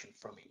representation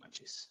from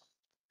images.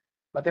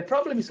 But the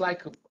problem is,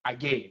 like,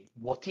 again,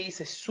 what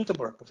is a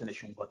suitable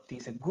representation? What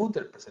is a good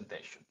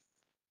representation?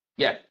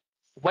 Yeah,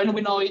 when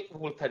we know it, we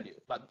will tell you.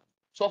 But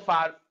so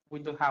far, we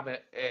don't have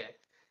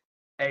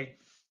a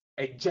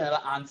general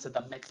answer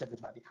that makes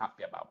everybody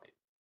happy about it.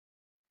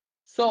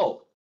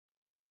 So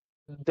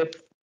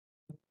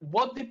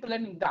what deep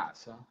learning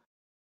does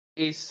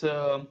is,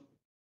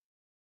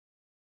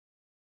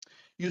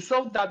 you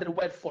saw that there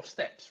were 4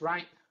 steps,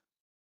 right?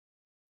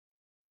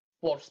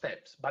 4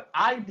 steps, but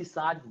I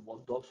decided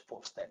what those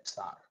 4 steps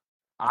are.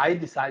 I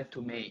decided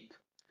to make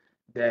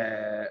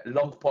the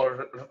log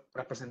poll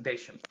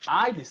representation.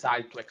 I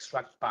decided to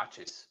extract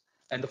patches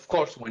And of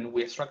course, when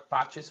we extract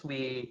patches,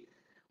 we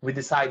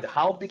decide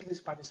how big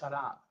these patches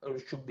are or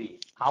should be,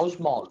 how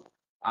small,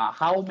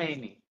 how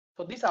many.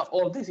 So these are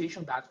all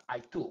decisions that I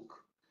took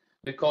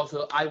because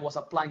I was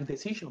applying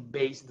decision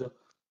based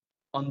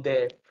on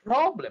the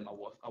problem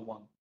I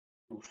want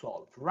to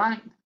solve,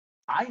 right?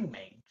 I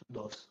made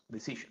those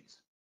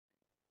decisions.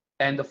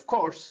 And of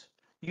course,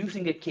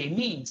 using a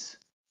k-means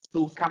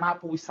to come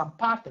up with some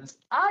patterns,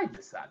 I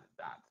decided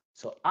that.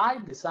 So I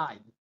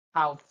decide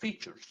how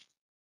features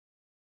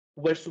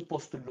were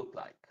supposed to look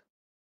like.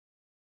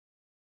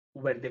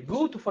 Were they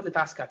good for the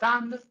task at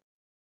hand?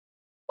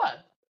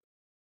 Well,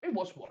 it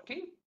was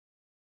working.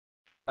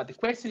 But the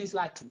question is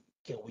like,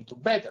 can we do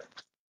better?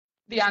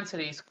 The answer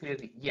is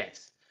clearly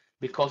yes,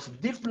 because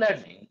deep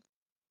learning,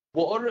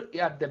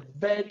 at the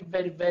very,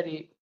 very,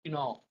 very,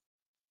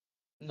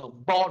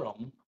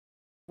 bottom,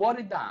 what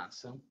it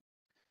does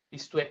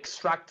is to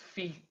extract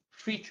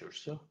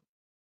features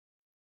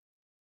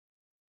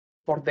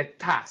for the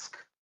task,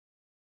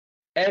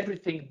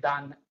 everything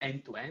done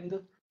end to end,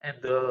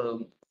 and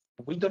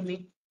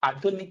I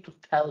don't need to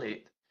tell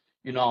it,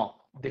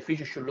 the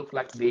feature should look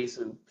like this,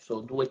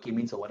 so do a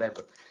k-means or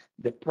whatever.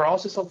 The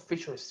process of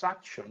feature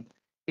extraction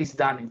is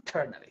done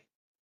internally,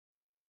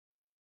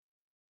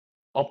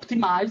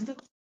 optimized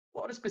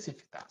for a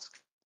specific task.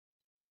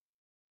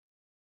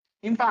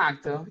 In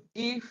fact,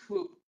 if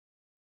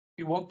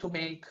you want to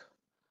make,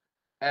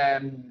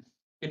 a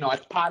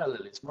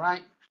parallelism,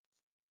 right?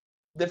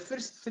 The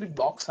first three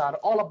blocks are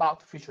all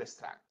about feature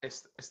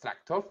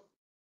extractor.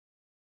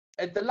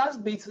 And the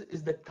last bit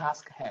is the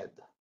task head.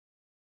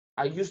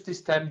 I use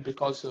this term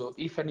because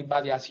if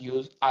anybody has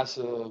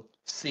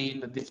seen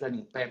the deep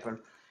learning paper,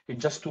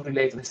 it's just to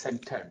relate the same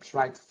terms,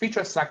 right?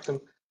 Feature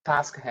extractor,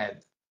 task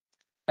head.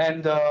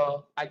 And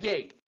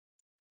again,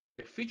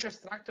 the feature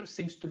extractor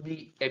seems to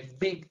be a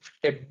big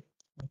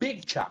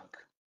chunk.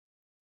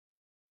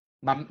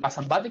 But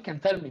somebody can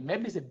tell me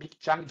maybe it's a big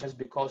chunk just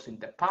because in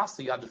the past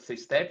you had the 3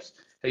 steps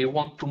and you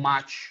want to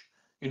match,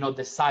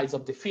 the size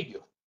of the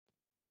figure.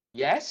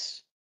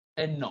 Yes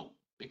and no,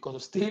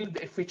 because still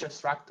the feature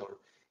extractor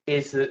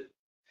is,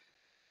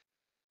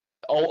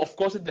 of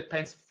course, it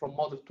depends from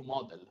model to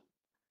model.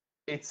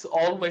 It's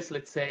always,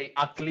 let's say,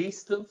 at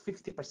least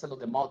 50% of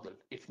the model,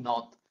 if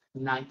not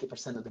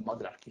 90% of the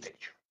model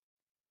architecture.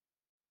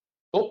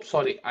 Oh,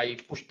 sorry, I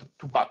pushed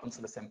 2 buttons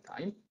at the same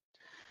time.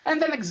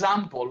 And an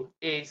example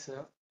is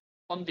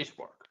on this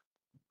work.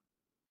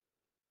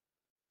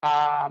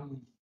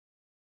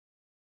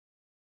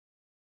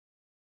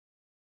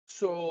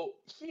 So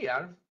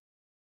here,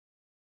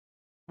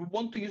 we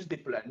want to use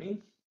deep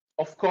learning.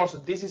 Of course,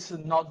 this is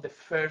not the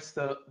first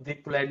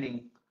deep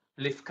learning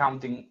leaf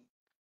counting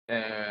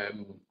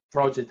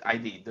project I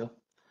did,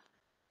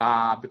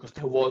 because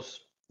there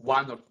was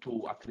 1 or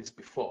 2 at least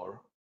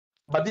before,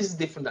 but this is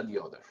different than the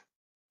other.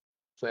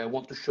 So I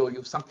want to show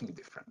you something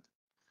different.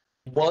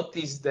 What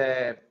is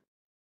the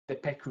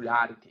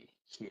peculiarity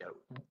here?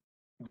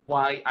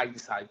 Why I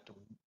decided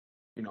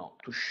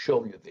to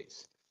show you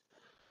this?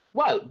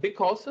 Well,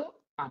 because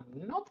I'm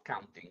not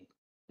counting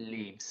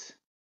leaves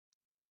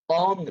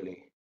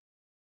only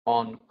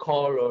on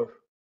color,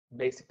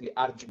 basically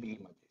RGB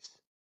images,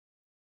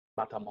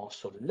 but I'm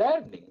also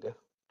learning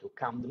to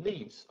count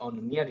leaves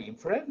on near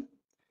infrared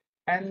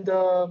and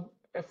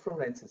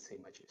fluorescence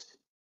images.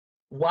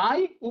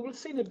 Why? We will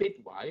see in a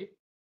bit why,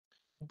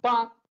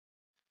 but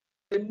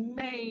the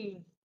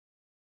main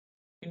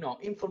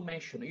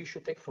information you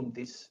should take from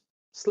this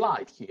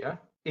slide here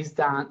is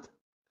that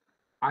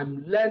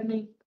I'm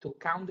learning to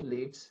count the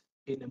leaves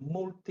in a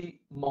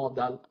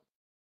multi-modal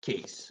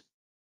case.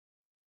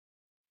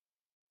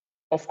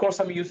 Of course,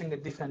 I'm using a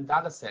different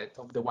data set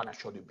of the one I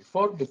showed you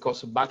before,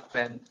 because back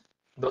then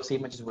those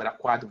images were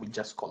acquired with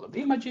just colored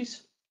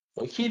images.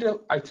 So here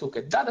I took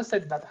a data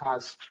set that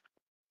has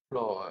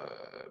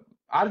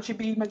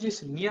RGB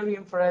images, near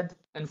infrared,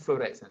 and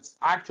fluorescence.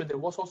 Actually, there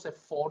was also a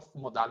 4th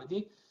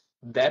modality,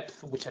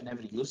 depth, which I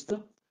never used,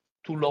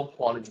 too low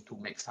quality to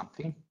make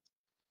something.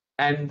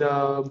 And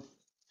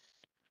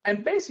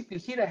basically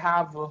here I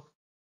have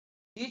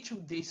each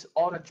of these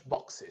orange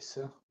boxes,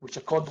 which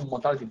are called the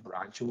modality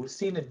branch. We'll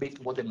see in a bit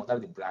what the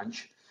modality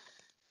branch.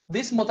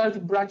 This modality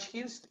branch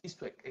here is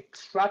to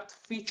extract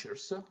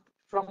features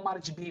from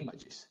RGB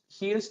images.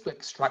 Here is to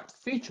extract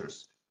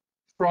features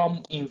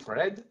from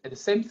infrared, and the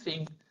same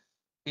thing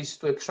is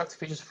to extract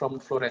features from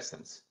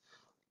fluorescence.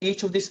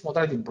 Each of these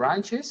modality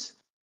branches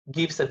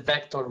gives a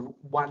vector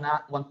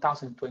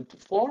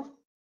 1024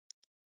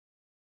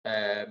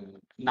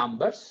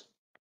 numbers.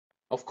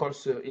 Of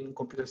course, in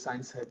computer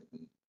science,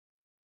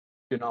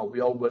 we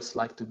always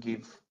like to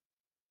give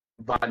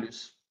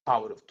values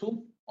power of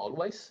 2,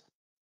 always.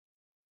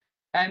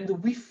 And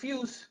we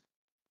fuse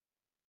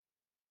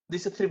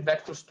these 3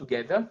 vectors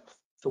together.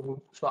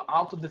 So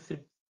out of the 3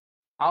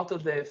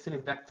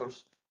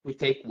 vectors, we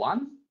take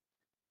 1,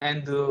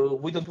 and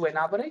we don't do an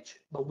average,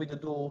 but we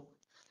do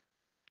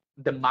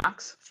the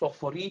max. So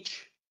for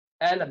each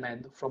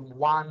element from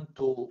 1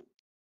 to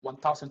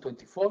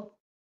 1024,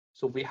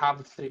 so we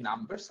have 3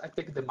 numbers. I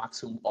take the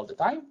maximum all the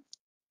time.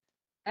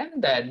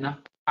 and then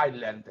I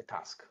learn the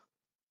task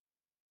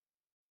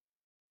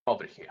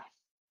over here.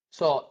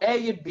 So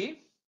A and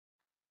B,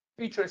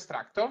 feature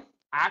extractor,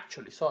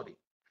 actually, sorry,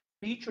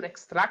 feature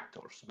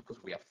extractors,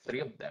 because we have 3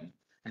 of them,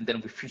 and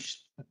then we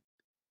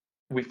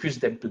fuse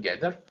them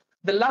together.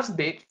 The last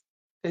bit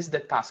is the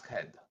task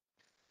head.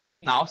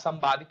 Now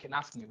somebody can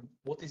ask me,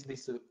 what is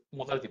this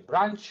modality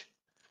branch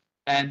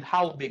and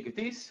how big it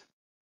is?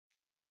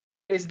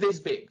 It's this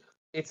big.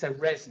 It's a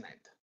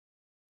ResNet.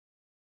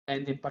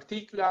 And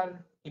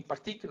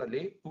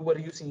particularly, we were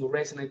using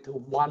ResNet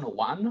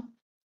 101.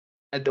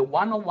 And the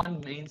 101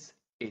 means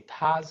it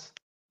has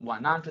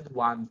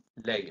 101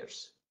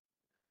 layers,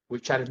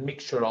 which are a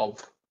mixture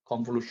of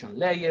convolution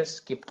layers,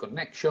 skip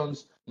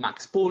connections,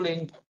 max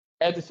pooling,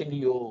 everything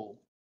you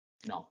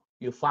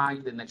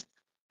find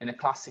in a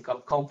classical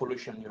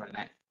convolution neural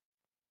net.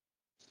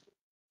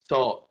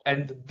 So,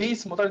 and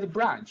this modality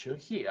branch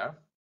here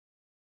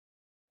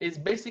is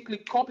basically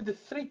copied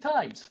 3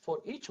 times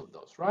for each of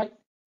those, right?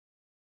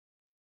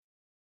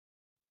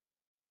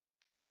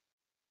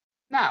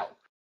 Now,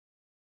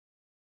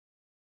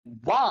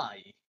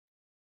 why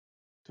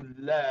to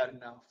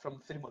learn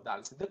from 3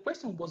 modalities? The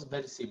question was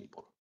very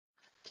simple.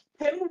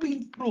 Can we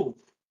improve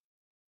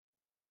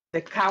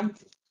the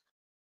counting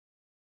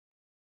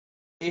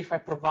if I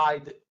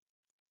provide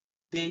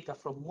data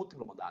from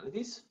multiple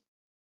modalities?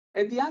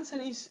 And the answer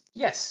is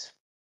yes.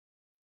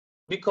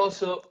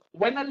 Because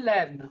when I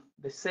learn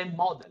the same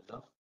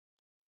model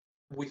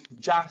with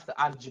just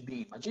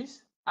RGB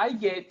images, I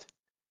get,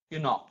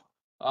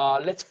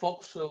 let's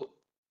focus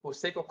for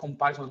sake of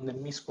comparison on the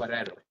mean square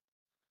error,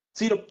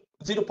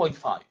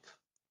 0.5.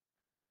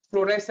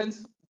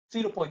 Fluorescence,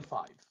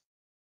 0.5.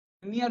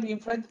 Near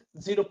infrared,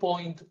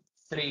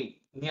 0.3,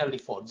 nearly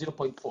 4,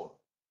 0.4.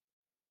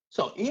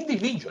 So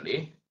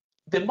individually,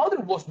 the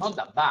model was not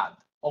that bad.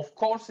 Of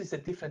course, it's a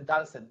different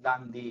dataset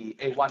than the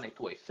A1,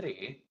 A2,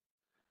 A3.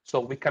 So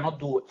we cannot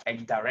do a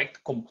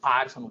direct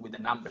comparison with the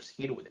numbers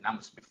here, with the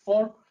numbers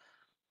before.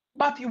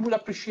 But you will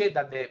appreciate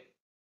that the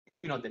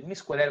mean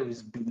square error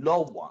is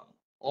below 1.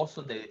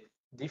 Also, the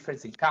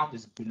difference in count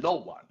is below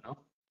 1. No?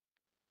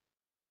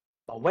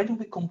 But when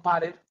we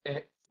compare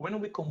it, when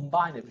we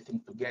combine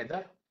everything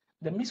together,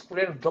 the mean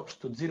square error drops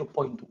to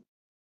 0.2.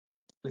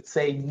 Let's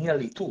say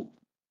nearly 2,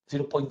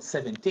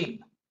 0.17.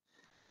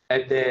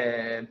 And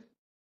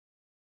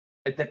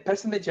the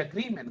percentage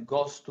agreement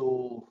goes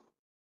to,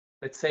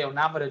 let's say, on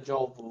average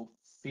of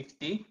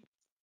 50.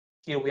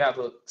 Here we have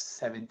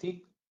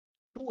 70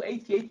 to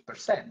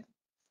 88%.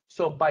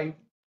 So by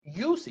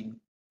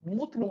using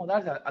multiple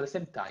modalities at the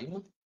same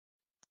time,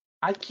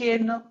 I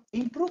can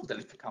improve the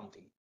leaf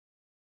counting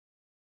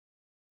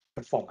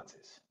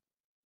performances.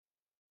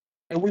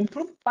 And we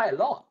improve by a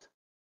lot.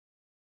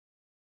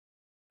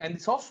 And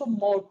it's also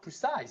more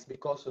precise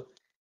because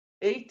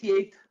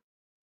 88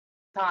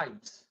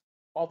 times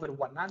over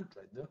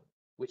 100,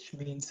 which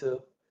means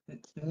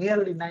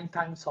nearly 9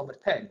 times over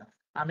 10,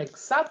 I'm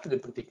exactly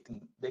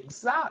predicting the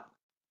exact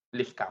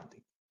leaf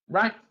counting,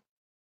 right?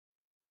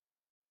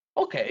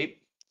 Okay,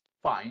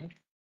 fine,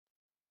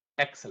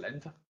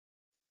 excellent.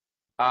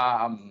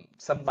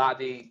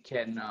 Somebody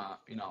can,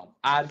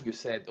 argue,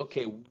 said,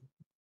 okay,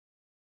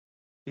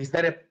 is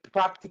there a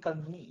practical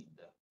need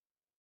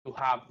to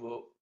have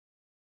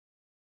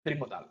 3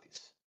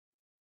 modalities?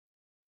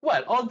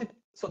 Well,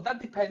 so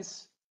that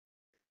depends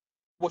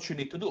what you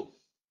need to do.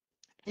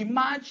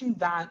 Imagine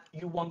that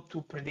you want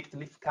to predict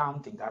leaf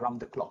counting around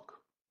the clock,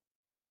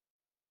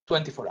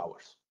 24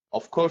 hours.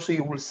 Of course,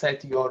 you will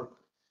set your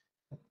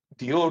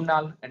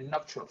diurnal and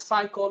nocturnal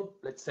cycle.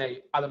 Let's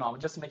say, I don't know, I'm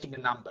just making a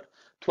number,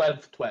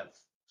 12, 12.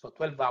 So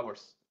 12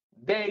 hours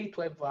day,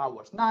 12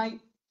 hours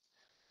night.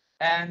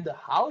 And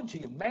how do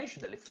you measure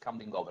the leaf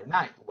counting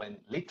overnight when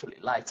literally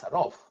lights are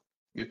off?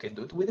 You can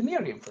do it with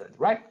near infrared,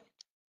 right?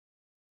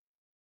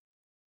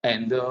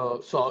 And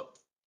so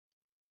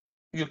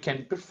you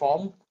can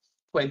perform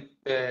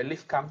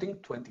leaf counting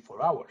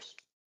 24 hours.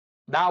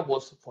 That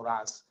was for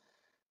us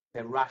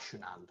the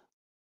rationale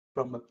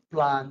from a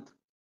plant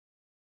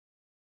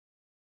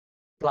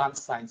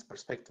science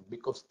perspective,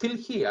 because till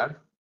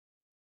here,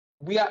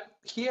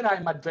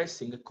 I'm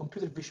addressing a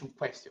computer vision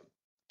question.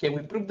 Can we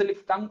improve the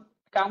leaf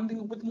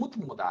counting with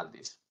multiple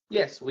modalities?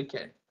 Yes, we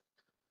can.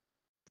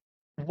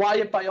 Why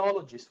a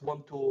biologist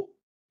want to,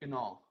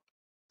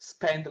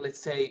 spend,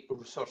 let's say,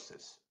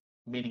 resources,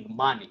 meaning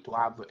money, to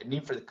have an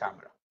infrared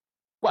camera?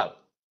 Well,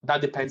 that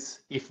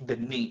depends if the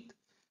need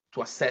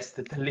to assess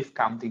the leaf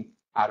counting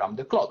around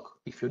the clock.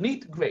 If you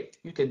need, great,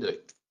 you can do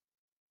it.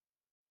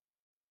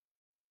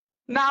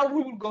 Now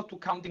we will go to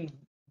counting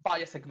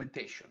via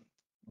segmentation.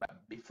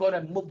 But before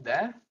I move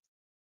there,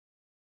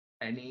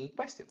 any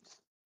questions?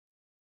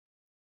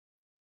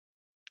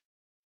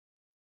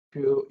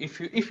 If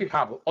you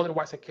have,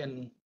 otherwise I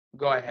can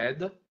go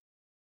ahead.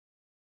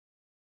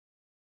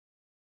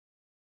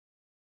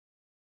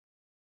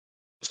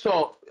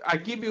 So I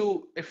give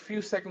you a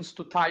few seconds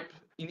to type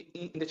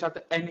in the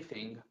chat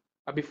anything.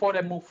 But before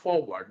I move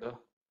forward,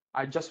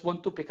 I just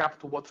want to pick up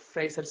to what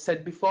Fraser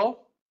said before.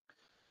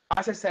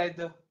 As I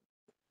said,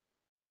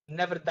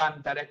 never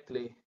done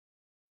directly,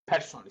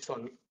 personally,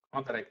 so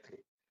not directly,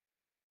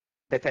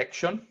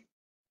 detection,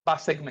 but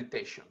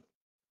segmentation.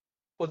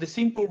 For the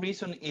simple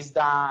reason is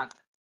that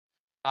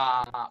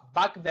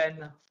back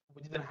then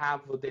we didn't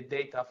have the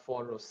data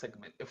for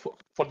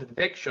for the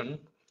detection,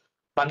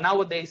 but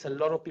nowadays a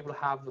lot of people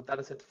have a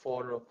data set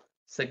for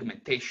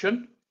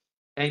segmentation,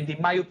 and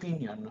in my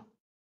opinion,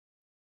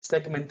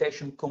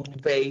 segmentation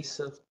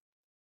conveys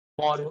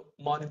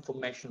more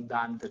information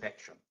than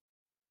detection,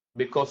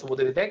 because with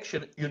the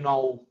detection you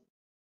know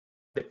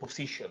the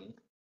position.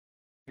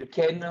 You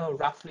can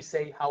roughly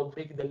say how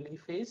big the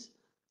leaf is,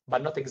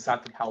 but not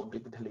exactly how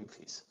big the leaf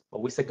is. But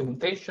with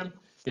segmentation,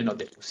 you know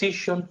the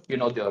position, you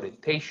know the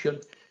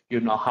orientation, you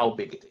know how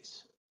big it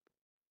is.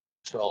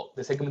 So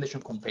the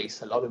segmentation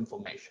conveys a lot of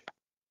information.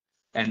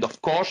 And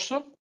of course,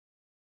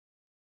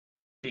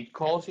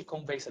 because it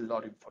conveys a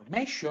lot of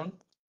information,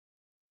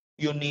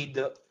 you need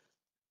a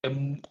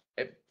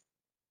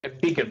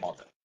bigger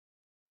model.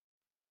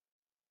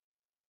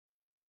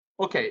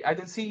 Okay, I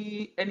don't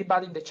see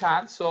anybody in the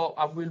chat, so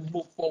I will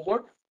move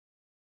forward.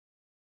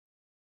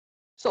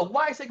 So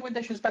why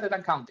segmentation is better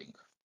than counting?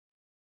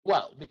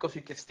 Well, because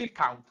you can still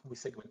count with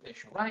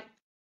segmentation, right?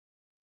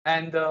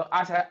 And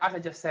as I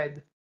just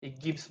said, it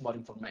gives more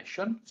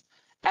information.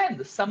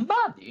 And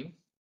somebody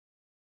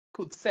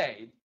could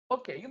say,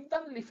 okay, you've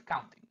done leaf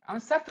counting. At a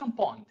certain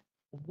point,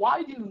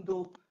 why didn't you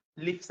do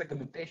leaf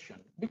segmentation?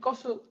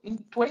 Because in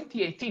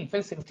 2018,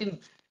 2017,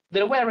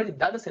 there were already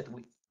data sets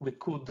we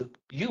could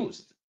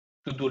use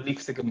to do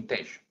leaf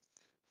segmentation.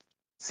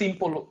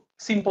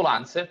 Simple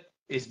answer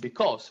is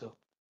because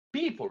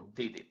people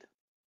did it.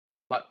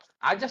 But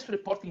I'm just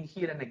reporting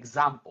here an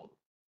example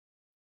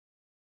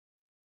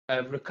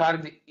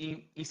regarding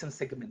instant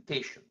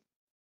segmentation.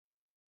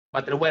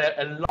 But there were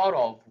a lot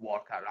of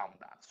work around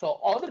that.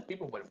 So other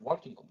people were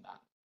working on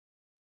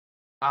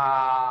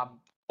that.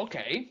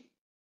 Okay,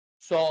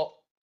 so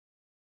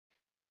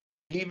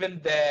given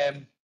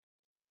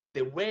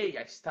the way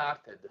I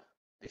started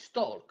this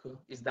talk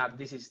is that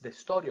this is the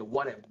story of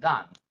what I've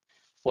done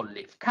for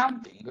leaf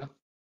counting,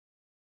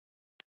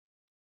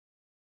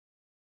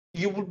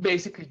 you would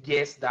basically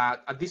guess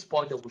that at this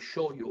point I will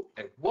show you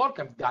a work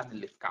I've done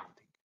in leaf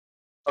counting.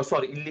 Oh,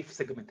 sorry, in leaf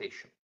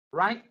segmentation,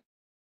 right?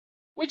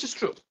 Which is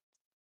true.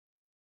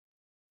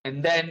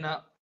 And then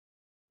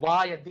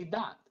why I did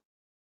that?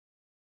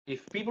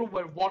 If people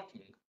were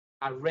working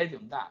already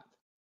on that,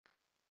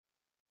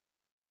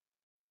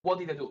 what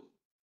did I do?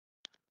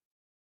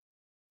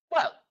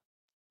 Well,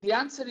 the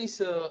answer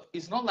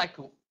is not like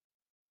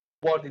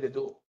what did I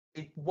do?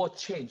 What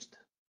changed?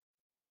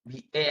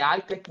 The AI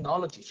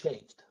technology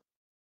changed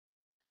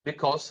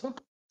because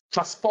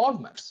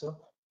transformers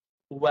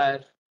were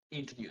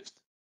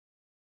introduced.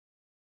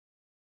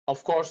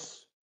 Of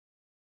course,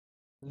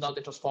 not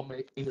the transformer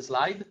in the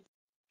slide,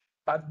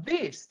 but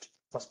these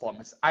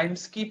transformers. I'm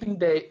skipping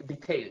the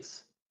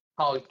details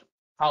how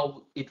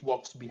it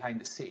works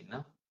behind the scene,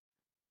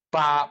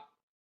 but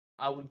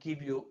I will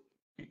give you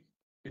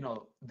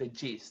the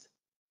gist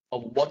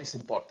of what is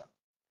important.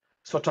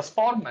 So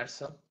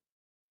transformers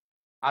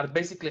are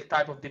basically a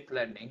type of deep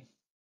learning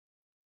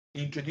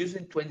introduced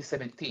in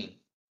 2017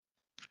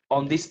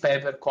 on this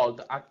paper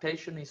called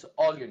Attention is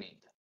All You Need.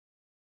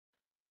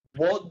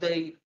 What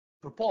they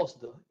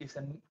proposed is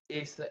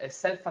a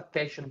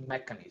self-attention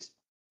mechanism,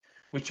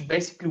 which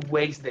basically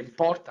weighs the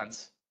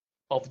importance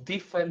of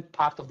different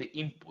parts of the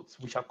inputs,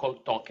 which are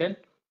called tokens,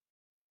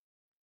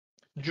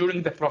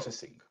 during the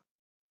processing.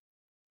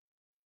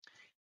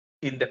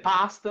 In the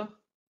past,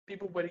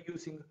 people were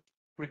using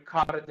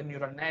recurrent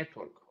neural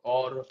network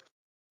or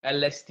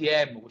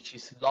LSTM, which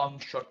is long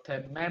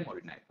short-term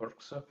memory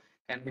networks.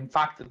 And in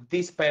fact,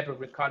 this paper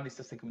regarding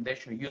the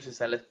segmentation uses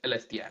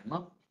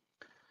LSTM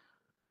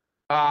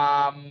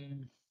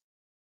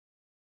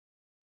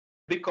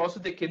because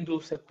they can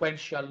do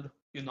sequential,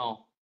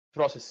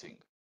 processing.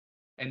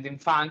 And in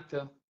fact,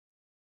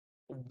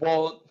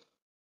 what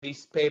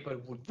this paper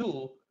would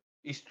do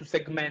is to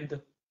segment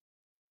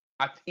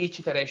at each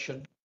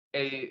iteration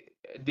a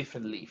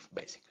different leaf,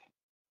 basically.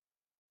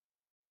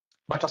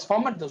 But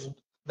transformer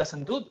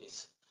doesn't do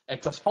this. A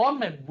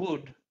transformer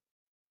would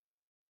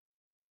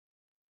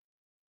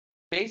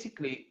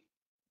basically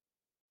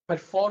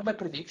perform a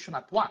prediction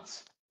at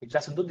once. It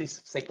doesn't do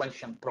this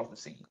sequential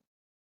processing.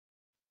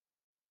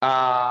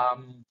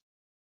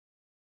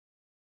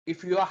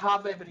 If you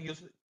have ever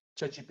used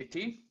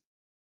ChatGPT,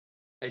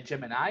 a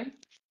Gemini,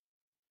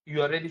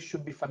 you already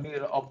should be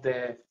familiar of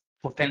the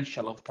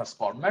potential of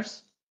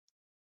transformers.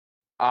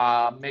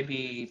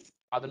 Maybe,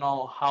 I don't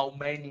know how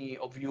many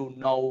of you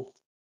know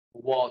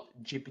what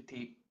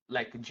GPT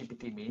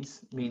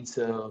means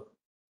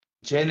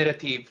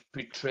generative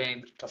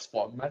pre-trained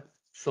transformer.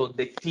 So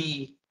the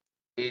T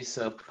is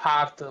a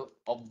part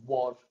of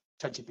what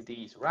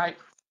ChatGPT is, right?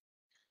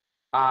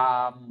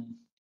 And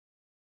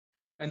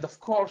of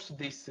course,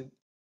 this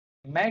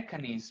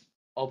mechanism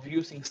of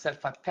using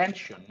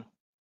self-attention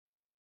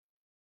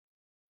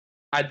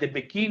at the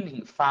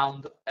beginning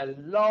found a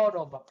lot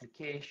of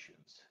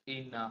applications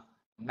in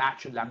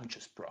natural language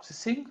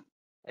processing,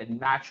 a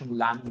natural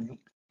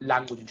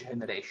language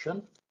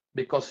generation,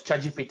 because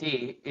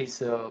ChatGPT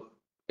is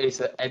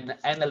an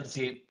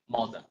NLG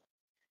model,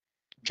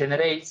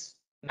 generates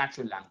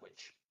natural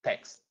language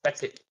text.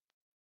 That's it.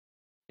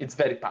 It's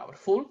very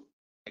powerful,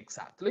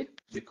 exactly,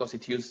 because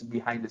it uses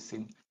behind the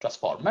scene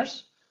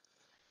transformers.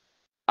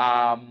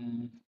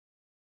 And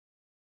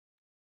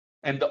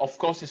of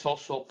course, it's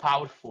also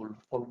powerful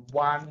for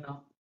one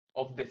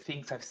of the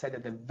things I've said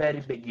at the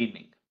very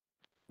beginning,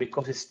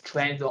 because it's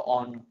trained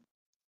on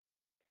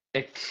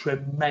a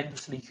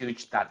tremendously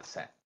huge data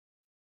set.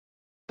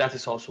 That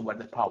is also where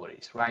the power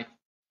is, right?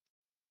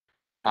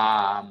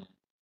 And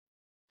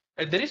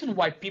the reason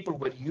why people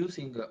were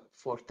using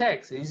for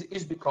text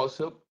is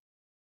because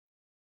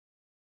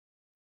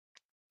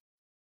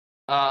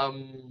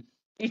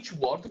each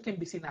word can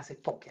be seen as a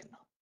token.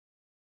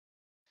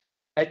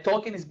 A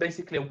token is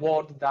basically a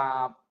word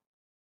that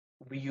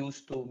we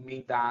use to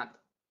mean that.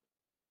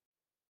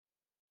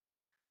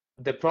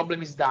 The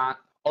problem is that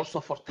also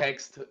for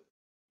text,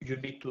 you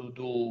need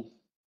to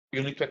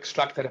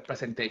extract a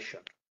representation,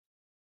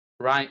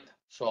 right?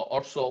 So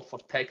also for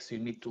text, you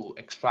need to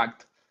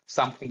extract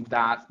something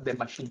that the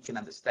machine can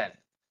understand.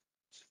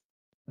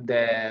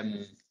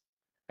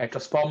 A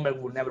transformer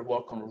will never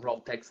work on raw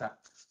text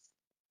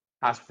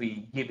as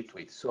we give it to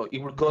it. So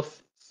it will go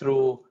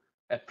through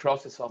a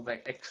process of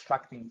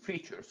extracting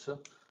features,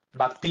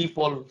 but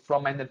people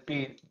from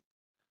NLP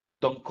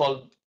don't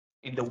call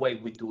in the way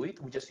we do it.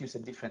 We just use a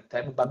different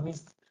term, but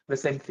means the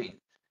same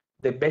thing.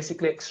 They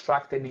basically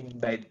extract an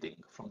embedding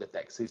from the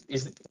text.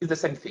 It's the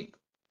same thing.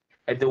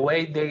 And the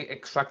way they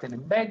extract an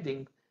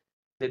embedding,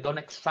 they don't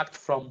extract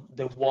from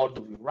the word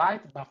we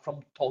write, but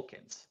from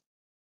tokens.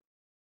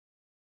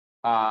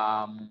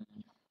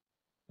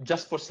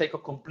 Just for sake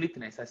of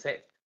completeness, I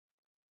said,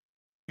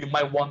 you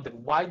might wonder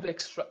why they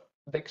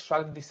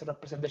extract this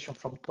representation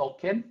from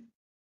token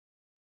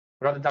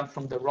rather than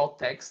from the raw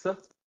text.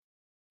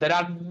 There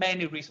are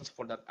many reasons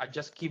for that. I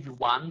just give you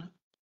one,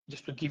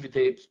 just to give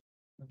you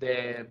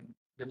the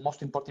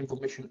most important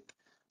information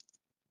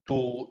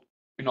to,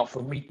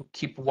 for me to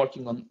keep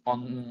working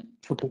on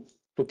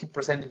to keep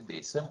presenting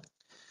this.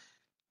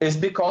 Is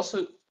because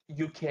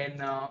you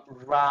can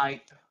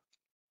write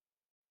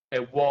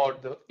a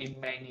word in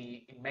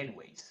many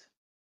ways.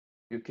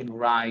 You can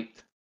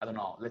write, I don't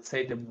know, let's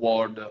say the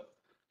word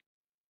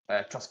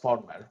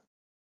transformer,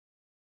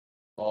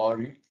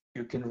 or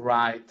you can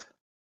write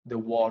the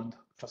word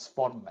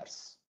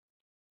transformers,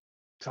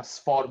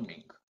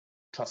 transforming,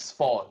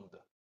 transformed.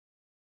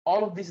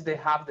 All of these, they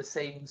have the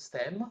same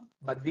stem,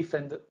 but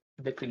different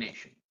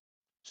declination.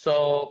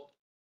 So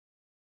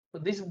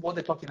this is what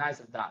the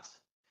tokenizer does.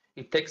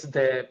 It takes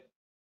the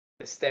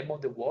stem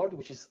of the word,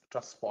 which is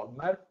transform,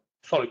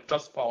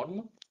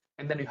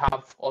 and then you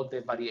have all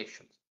the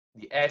variations,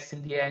 the S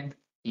in the end,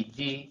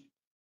 ed,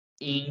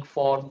 ing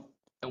form,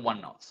 and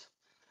whatnot.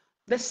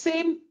 The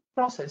same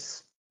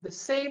process, the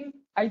same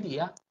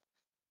idea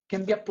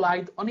can be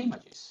applied on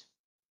images.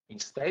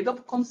 Instead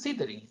of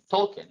considering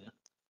token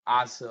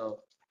as a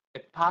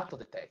part of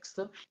the text,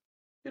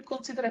 you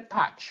consider a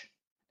patch.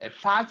 A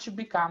patch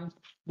becomes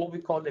what we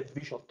call a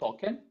visual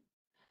token,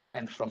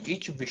 and from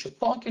each visual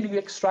token, you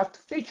extract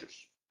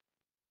features.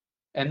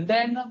 And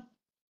then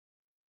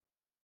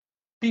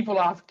people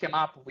have come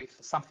up with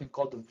something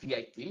called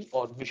VIP,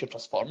 or visual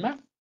transformer,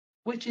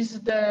 which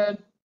is the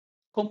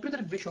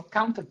computer vision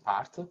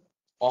counterpart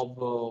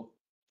of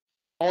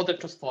other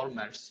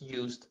transformers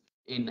used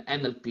in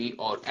NLP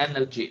or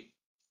NLG.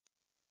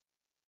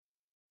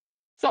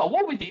 So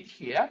what we did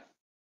here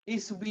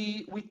is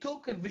we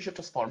took a visual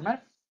transformer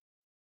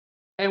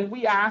and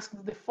we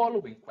asked the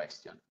following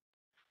question.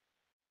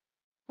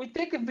 We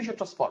take a visual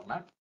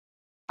transformer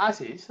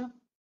as is,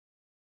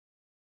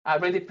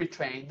 already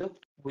pre-trained,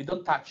 we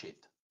don't touch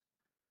it.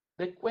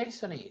 The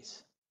question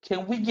is,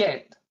 can we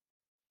get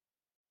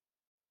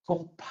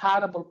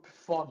comparable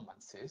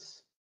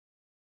performances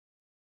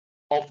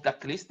of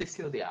at least the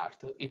state of the art,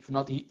 if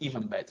not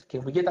even better?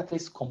 Can we get at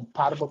least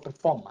comparable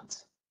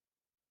performance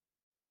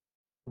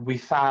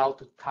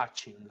without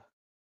touching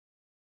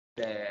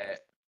the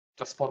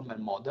transformer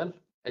model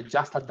and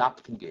just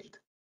adapting it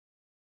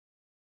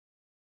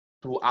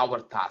to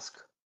our task,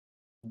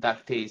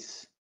 that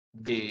is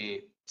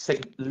the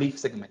leaf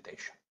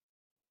segmentation?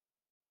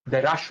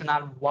 The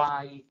rationale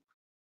why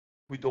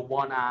we don't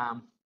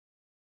wanna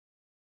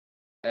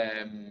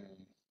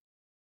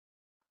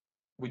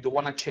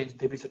change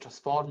the visual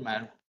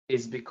transformer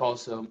is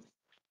because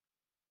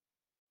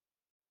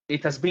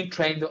it has been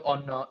trained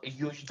on a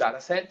huge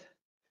data set.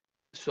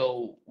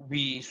 So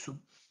we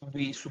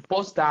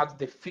suppose that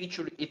the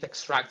feature it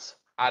extracts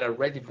are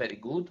already very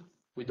good.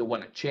 We don't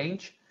want to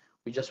change.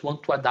 We just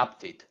want to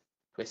adapt it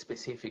to a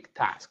specific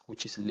task,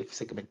 which is leaf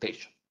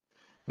segmentation.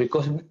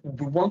 Because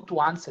we want to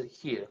answer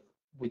here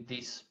with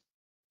this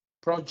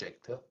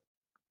project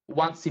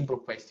one simple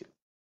question.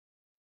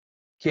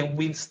 Can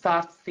we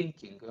start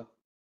thinking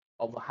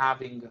of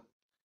having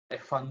a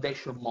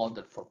foundation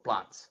model for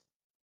plants?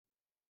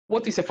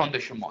 What is a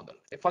foundation model?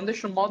 A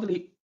foundation model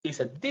is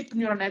a deep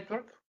neural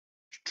network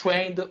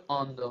trained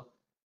on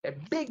a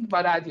big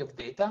variety of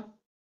data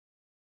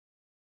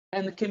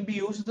and can be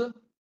used,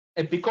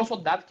 and because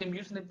of that, can be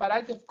used in a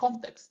variety of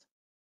contexts.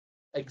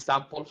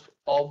 Examples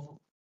of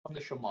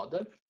foundation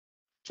model: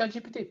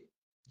 ChatGPT,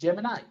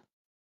 Gemini,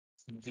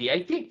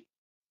 VIP.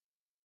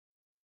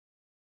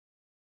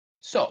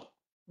 So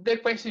the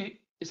question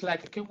is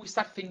like, can we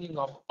start thinking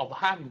of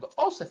having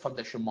also a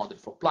foundation model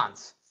for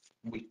plants?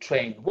 We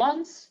train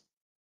once,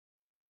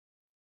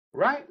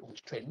 right? We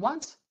train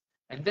once,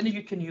 and then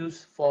you can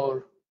use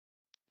for,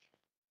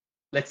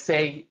 let's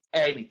say,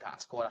 any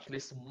task, or at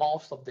least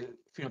most of the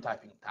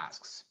phenotyping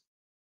tasks.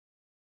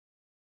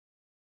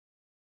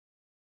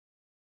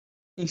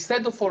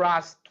 Instead of for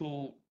us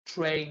to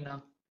train,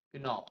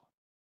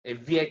 a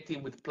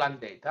VIT with plant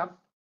data,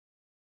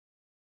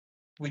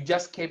 we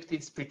just kept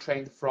it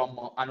pre-trained from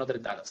another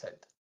data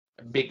set,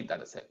 a big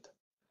data set.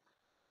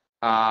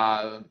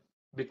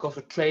 Because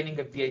training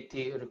a VIT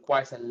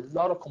requires a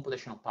lot of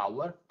computational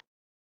power.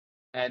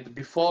 And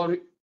before,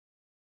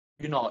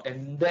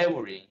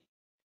 endeavoring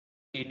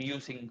in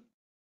using,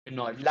 a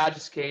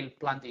large-scale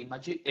plant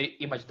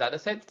image data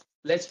set,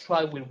 let's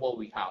try with what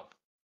we have.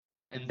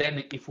 And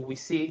then if we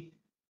see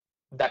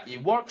that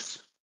it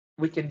works,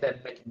 we can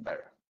then make it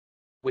better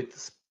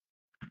with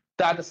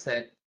data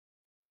set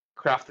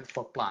crafted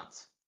for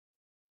plants.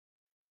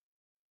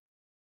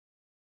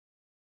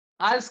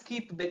 I'll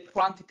skip the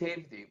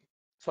quantitative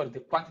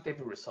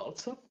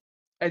results.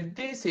 And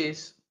this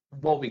is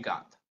what we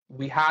got.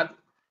 We have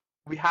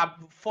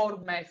 4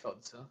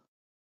 methods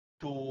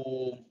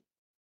to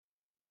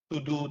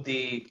do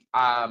the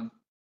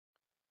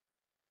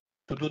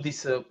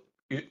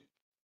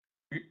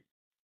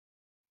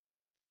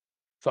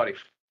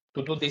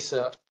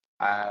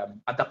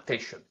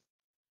adaptation.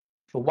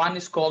 So one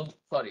is called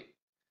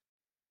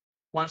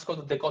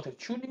decoder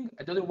tuning,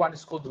 and the other one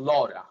is called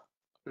LoRa.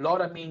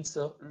 LoRa means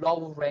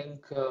low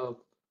rank.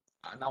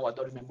 Now I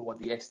don't remember what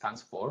the S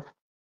stands for.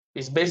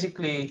 It's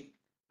basically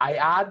I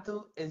add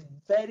a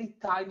very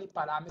tiny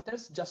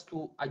parameters just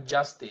to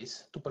adjust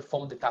this to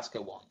perform the task I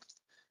want.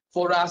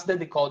 For us, the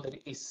decoder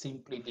is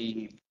simply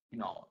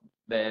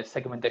the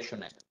segmentation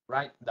network,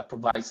 right? That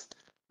provides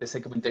the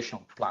segmentation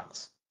of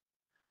plants.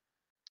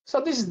 So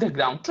this is the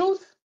ground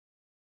truth,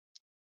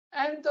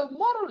 and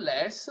more or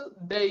less,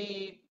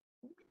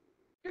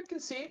 you can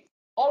see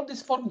all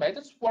these 4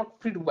 methods work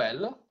pretty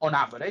well on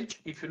average.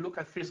 If you look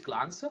at first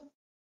glance,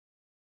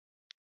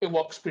 it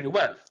works pretty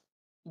well.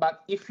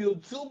 But if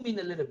you zoom in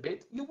a little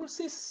bit, you will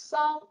see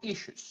some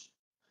issues.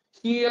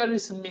 Here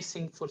is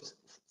missing, for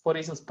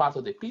instance, part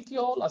of the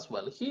petiole as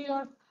well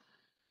here.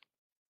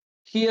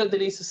 Here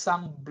there is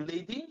some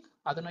bleeding.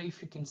 I don't know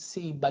if you can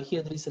see, but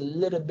here there is a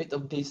little bit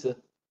of this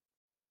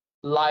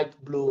light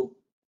blue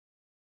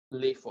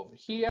leaf over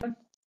here.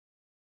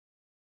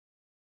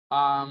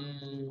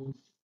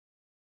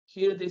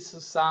 Here there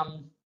is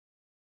some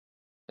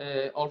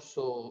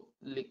also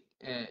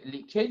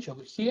leakage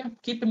over here.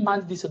 Keep in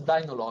mind this is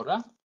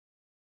LoRa.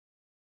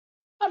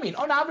 I mean,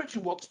 on average,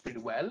 it works pretty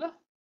well,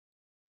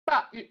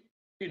 but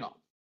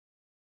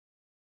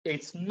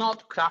it's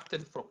not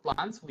crafted for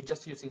plants. We're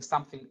just using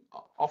something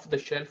off the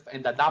shelf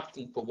and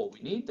adapting for what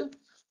we need.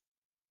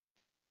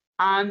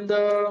 And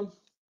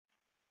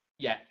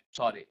yeah,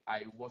 sorry,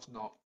 I was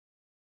not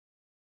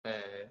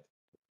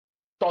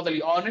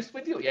totally honest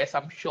with you. Yes,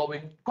 I'm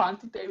showing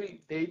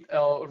quantitative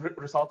data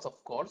results,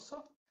 of course.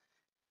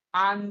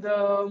 And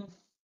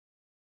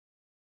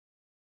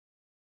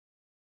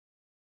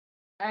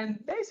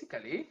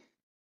basically,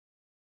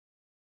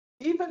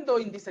 even though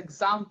in this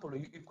example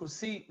you could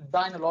see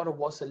LoRa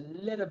was a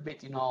little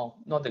bit,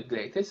 not the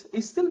greatest,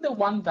 it's still the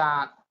one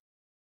that,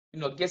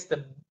 gets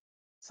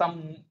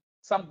some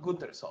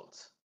good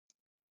results.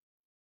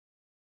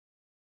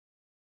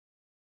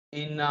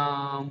 In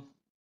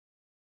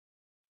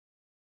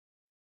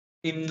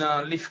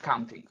leaf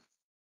counting.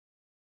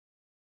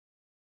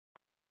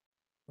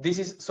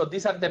 These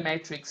are the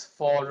metrics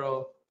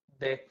for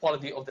the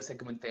quality of the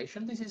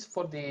segmentation. This is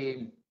for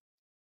the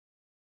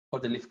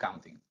leaf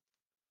counting.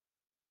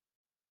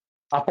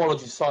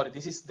 Apologies, sorry.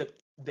 This is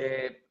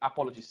the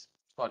apologies.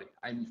 Sorry,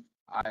 I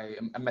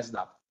messed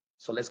up.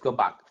 So let's go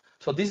back.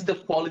 So this is the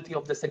quality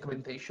of the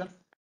segmentation.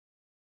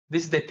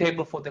 This is the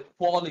table for the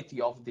quality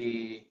of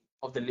the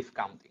leaf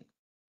counting.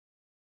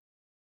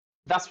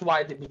 That's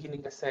why at the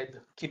beginning I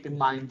said keep in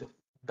mind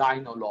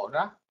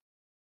LoRa,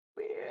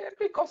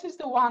 because it's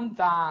the one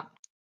that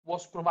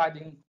was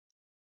providing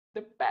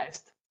the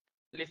best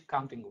leaf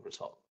counting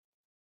result.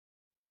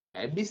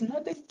 Maybe it's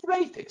not the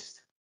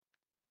greatest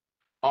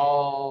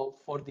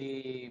for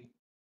the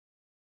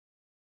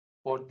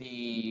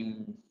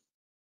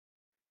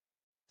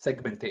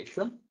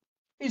segmentation.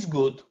 Is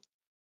good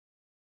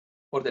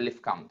for the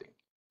leaf counting.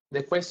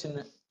 The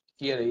question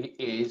here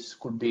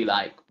could be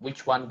like,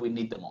 which one we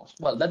need the most?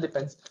 Well, that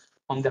depends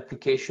on the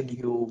application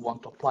you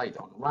want to apply it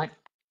on, right?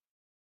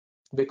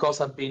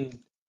 Because I've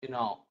been,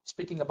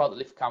 speaking about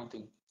leaf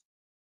counting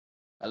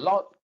a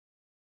lot,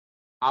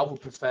 I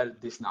would prefer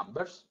these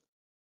numbers.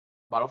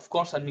 But of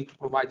course, I need to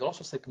provide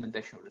also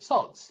segmentation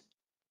results,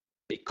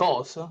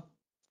 because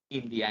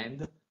in the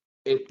end,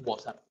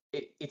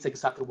 it's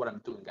exactly what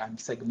I'm doing. I'm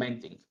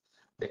segmenting.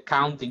 The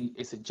counting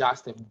is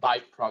just a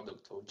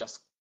byproduct of just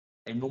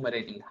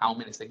enumerating how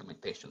many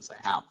segmentations I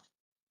have.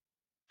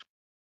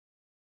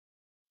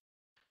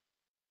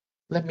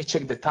 Let me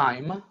check the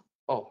time.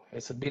 Oh,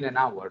 it's been an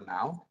hour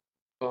now.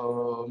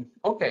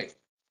 Okay.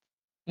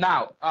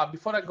 Now,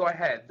 before I go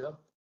ahead,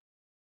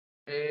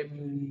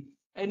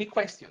 any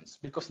questions?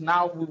 Because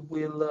now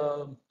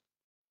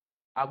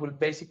I will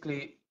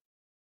basically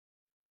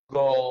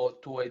go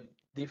to a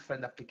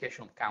different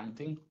application of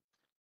counting,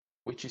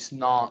 which is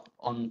not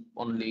on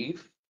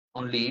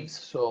leaves.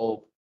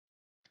 So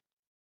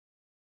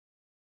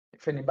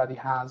if anybody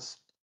has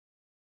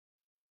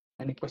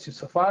any questions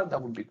so far,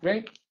 that would be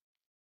great.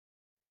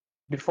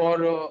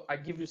 Before I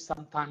give you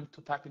some time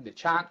to type in the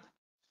chat,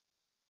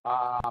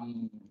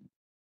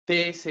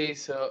 this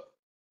is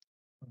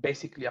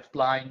basically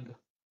applying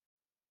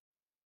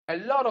a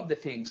lot of the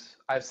things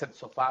I've said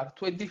so far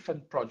to a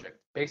different project,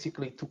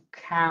 basically to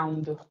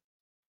count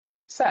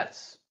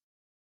cells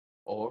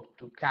or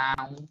to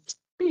count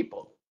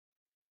people.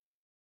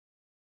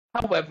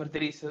 However,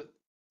 there is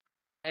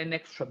an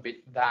extra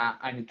bit that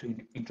I need to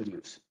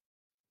introduce.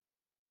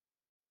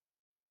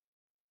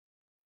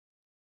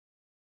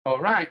 All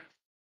right.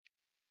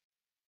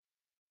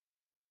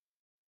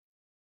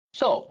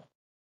 So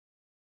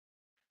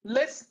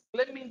let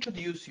me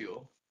introduce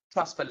you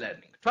transfer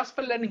learning.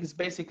 Transfer learning is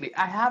basically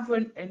I have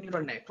a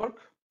neural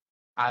network.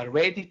 I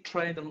already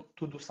trained them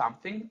to do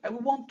something, and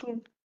we want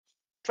to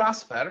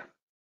transfer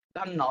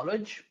that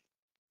knowledge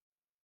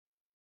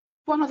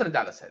to another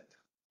data set.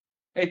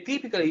 And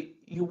typically,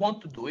 you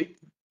want to do it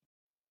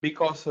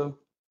because a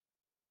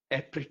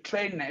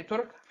pre-trained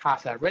network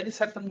has already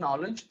certain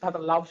knowledge that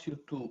allows you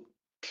to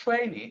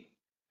train it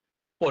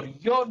for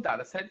your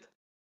data set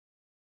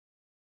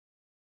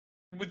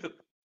with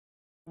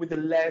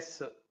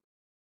less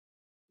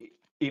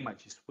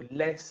images, with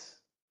less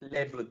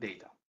labeled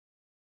data.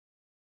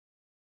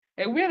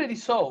 And we already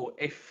saw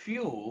a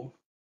few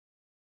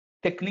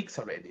techniques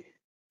already.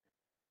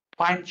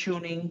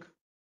 Fine-tuning,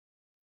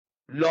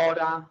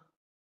 LoRa,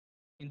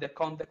 in the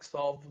context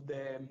of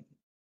the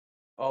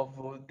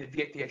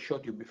VAT I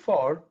showed you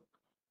before.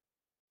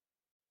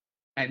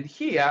 And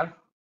here,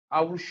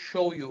 I will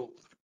show you,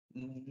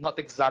 not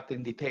exactly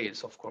in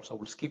details, of course, I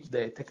will skip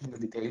the technical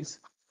details,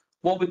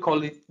 what we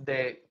call it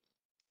the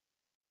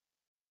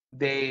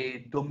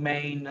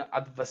domain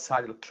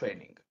adversarial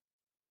training.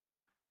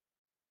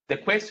 The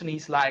question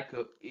is like,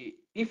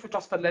 if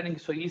transfer learning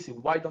is so easy,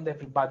 why don't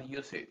everybody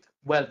use it?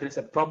 Well, there's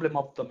a problem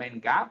of domain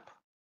gap,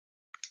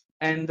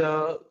 and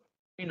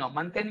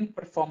maintaining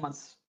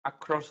performance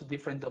across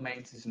different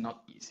domains is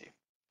not easy.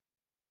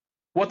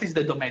 What is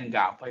the domain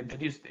gap? I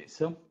introduced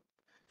this.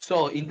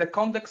 So in the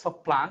context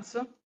of plants,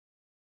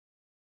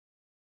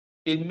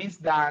 it means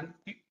that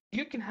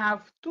you can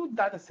have two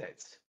data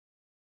sets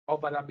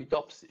of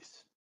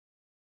Arabidopsis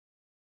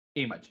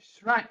images,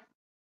 right?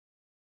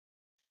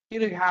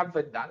 Here you have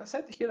a data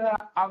set, here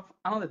I have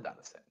another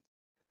data set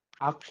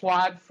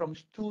acquired from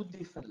two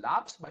different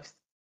labs. But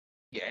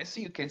yes,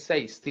 you can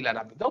say it's still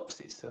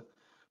Arabidopsis,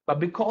 but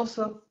because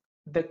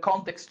the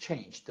context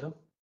changed,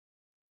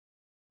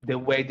 the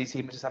way these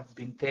images have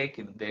been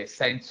taken, the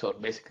sensor,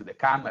 basically the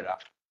camera,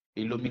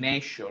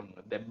 illumination,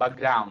 the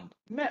background,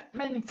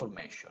 many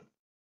information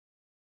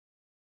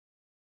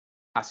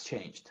has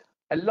changed.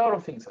 A lot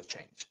of things have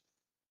changed.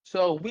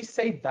 So we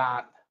say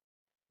that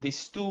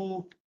these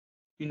two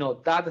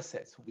data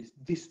sets with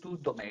these two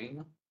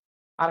domains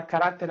are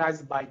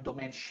characterized by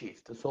domain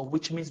shift. So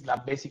which means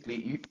that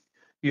basically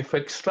if you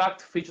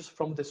extract features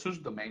from the source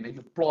domain and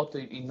you plot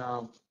it in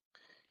a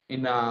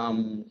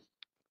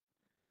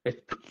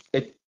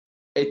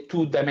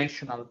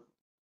two-dimensional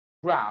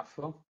graph,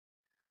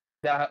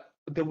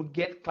 they will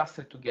get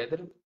clustered together.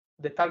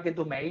 The target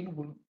domain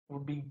will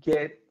be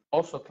get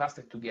also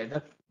clustered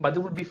together, but they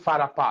will be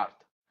far apart.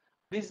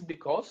 This is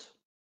because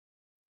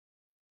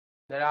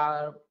there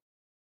are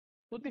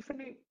two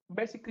different,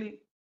 basically,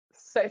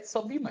 sets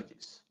of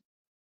images.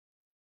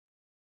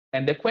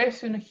 And the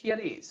question here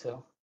is,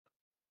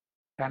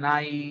 can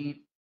I,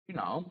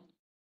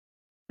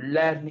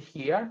 learn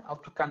here how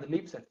to count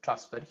leaves and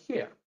transfer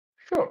here?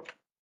 Sure.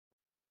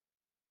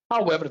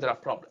 However, there are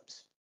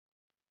problems.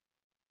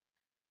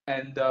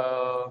 And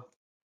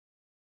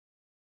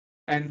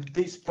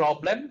this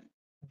problem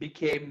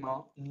became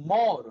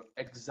more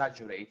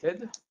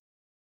exaggerated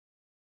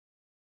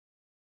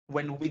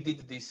when we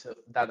did this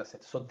data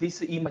set. So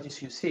these images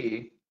you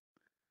see,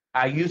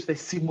 I used a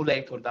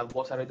simulator that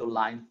was already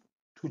online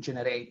to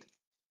generate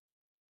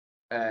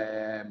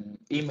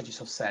images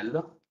of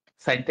cell,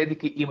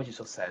 synthetic images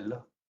of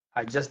cell.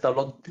 I just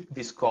downloaded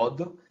this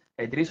code.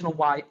 And the reason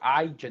why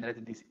I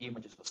generated these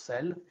images of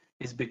cell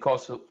is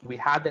because we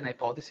had an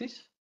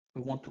hypothesis.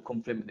 We want to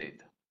confirm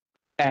it.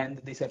 And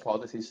this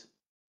hypothesis,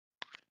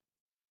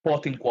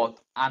 quote unquote,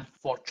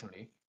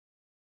 unfortunately,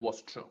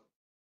 was true.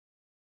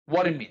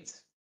 What it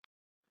means.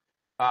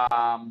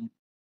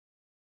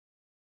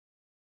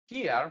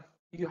 Here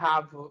you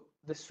have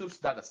the source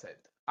data set.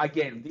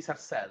 Again, these are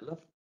cells.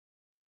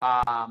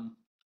 And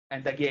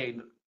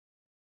again,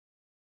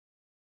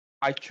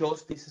 I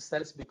chose these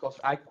cells because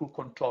I could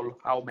control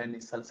how many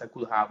cells I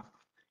could have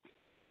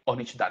on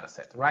each data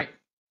set, right?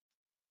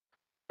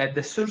 And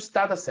the source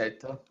data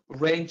set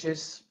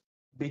ranges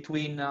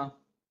between A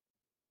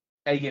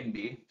and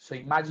B. So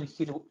imagine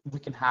here we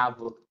can have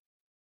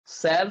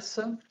cells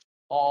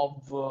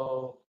of,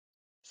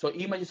 so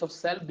images of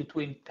cell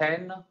between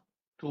 10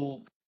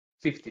 to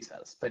 50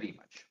 cells per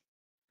image.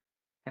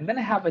 And then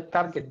I have a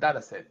target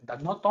data set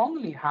that not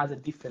only has a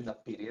different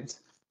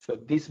appearance, so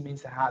this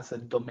means it has a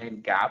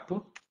domain gap,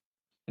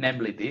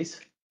 namely this,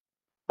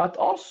 but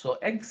also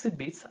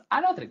exhibits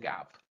another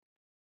gap.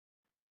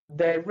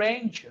 The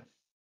range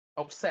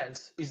of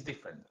cells is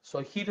different. So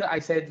here I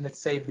said, let's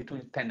say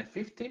between 10 and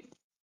 50.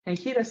 And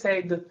here I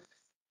said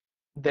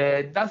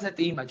the dataset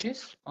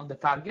images on the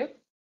target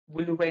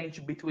will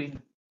range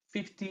between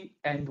 50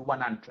 and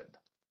 100.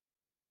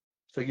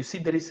 So you see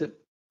there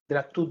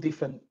are two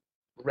different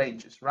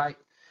ranges, right?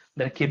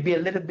 There can be a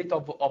little bit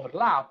of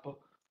overlap,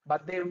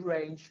 but their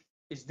range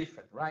is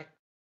different, right?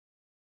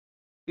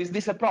 Is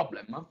this a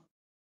problem?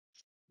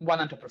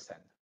 100%.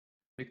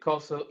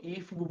 Because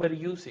if we were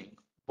using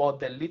what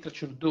the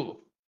literature do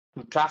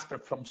to transfer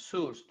from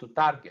source to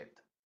target,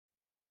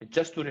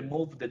 just to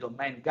remove the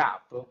domain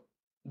gap,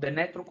 the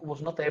network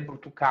was not able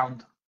to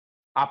count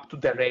up to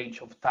the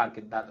range of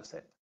target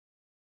dataset.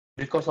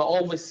 Because I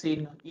always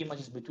seen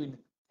images between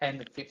 10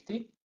 and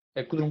 50,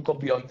 I couldn't go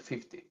beyond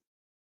 50.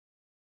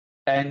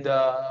 And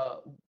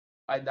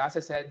as I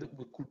said,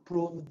 we could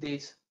prove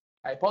this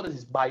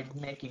hypothesis by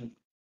making,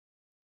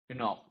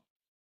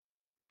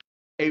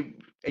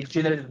 a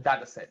generated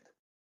data set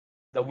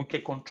that we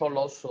can control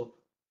also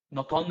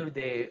not only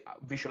the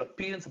visual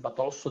appearance, but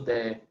also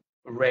the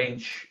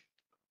range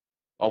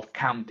of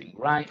counting,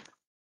 right?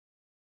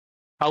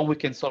 How we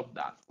can solve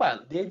that?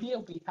 Well, the idea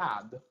we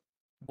had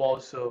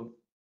was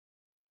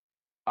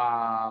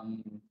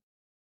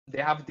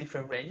they have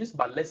different ranges,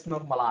 but let's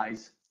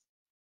normalize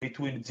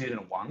between 0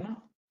 and 1.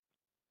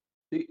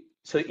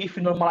 So if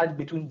you normalize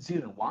between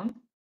 0 and 1,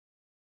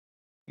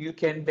 you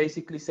can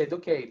basically say,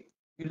 okay,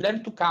 you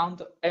learn to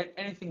count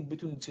anything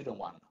between 0 and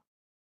 1.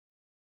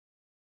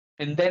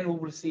 And then we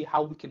will see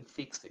how we can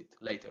fix it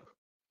later.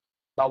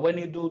 But when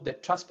you do the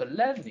transfer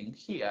learning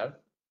here,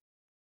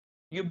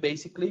 you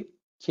basically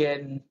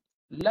can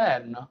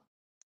learn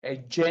a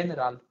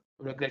general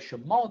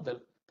regression model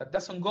that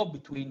doesn't go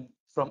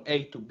from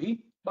A to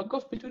B, but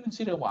goes between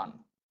 0 and 1,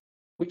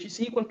 which is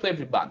equal to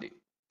everybody.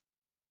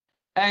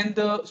 And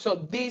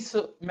so this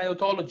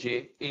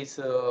methodology is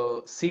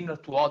similar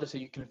to others that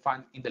you can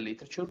find in the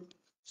literature.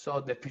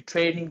 So the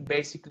pre-training,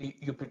 basically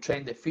you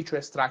pre-train the feature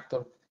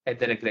extractor and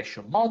the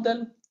regression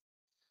model.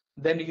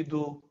 Then you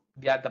do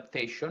the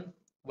adaptation,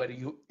 where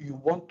you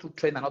want to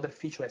train another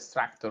feature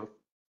extractor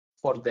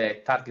for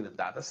the targeted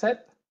data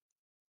set.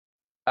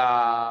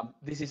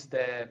 This is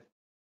the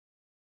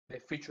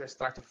feature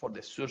extractor for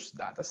the source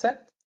data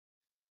set.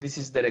 This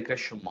is the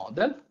regression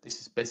model. This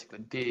is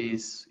basically,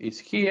 this is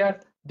here,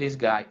 this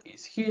guy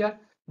is here.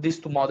 These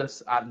two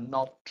models are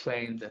not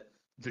trained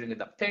during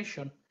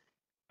adaptation.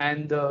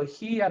 And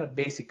here,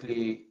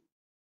 basically,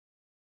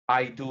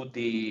 I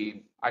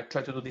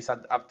try to do this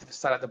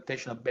style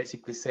adaptation and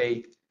basically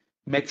say,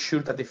 make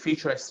sure that the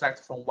feature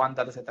extracted from one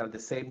dataset are the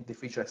same, the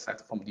feature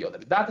extracted from the other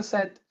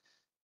dataset.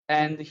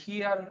 And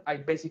here, I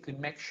basically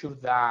make sure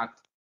that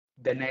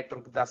the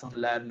network doesn't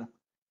learn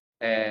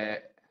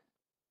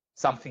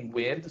something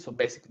weird. So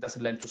basically, it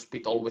doesn't learn to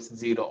split always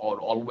 0 or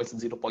always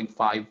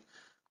 0.5,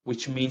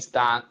 which means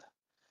that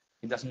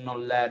it does not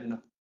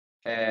learn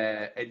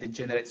a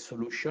degenerate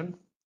solution.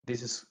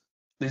 This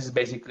is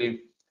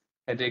basically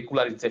a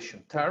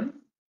regularization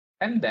term.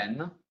 And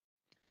then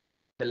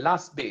the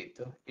last bit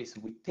is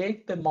we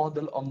take the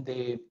model on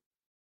the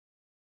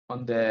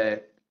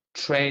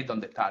trade on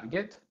the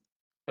target,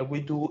 and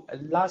we do a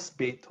last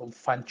bit of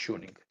fine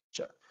tuning.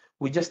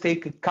 We just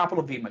take a couple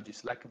of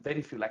images, like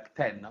very few, like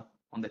 10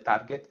 on the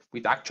target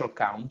with actual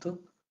count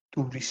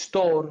to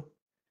restore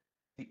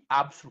the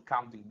absolute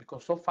counting,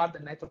 because so far the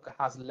network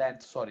has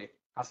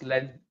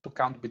learned to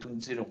count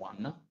between 0 and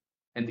 1.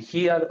 And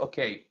here,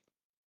 okay,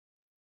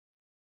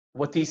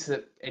 what is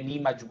an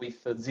image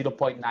with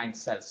 0.9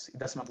 cells? It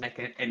does not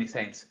make any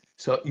sense.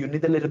 So you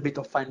need a little bit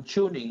of fine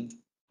tuning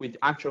with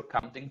actual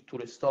counting to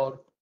restore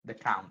the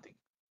counting.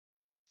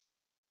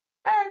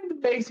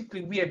 And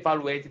basically we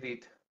evaluated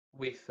it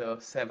with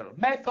several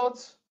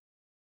methods.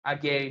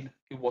 Again,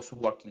 it was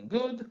working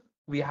good.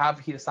 We have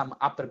here some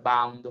upper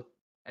bound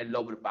and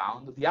lower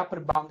bound. The upper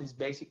bound is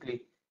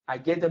basically, I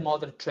get the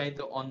model trained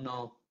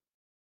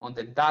on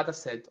the data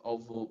set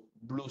of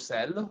blue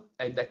cell,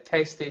 and I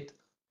test it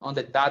on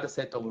the data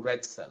set of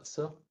red cells.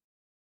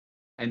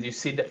 And you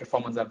see the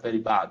performance are very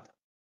bad.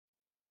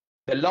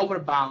 The lower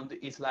bound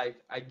is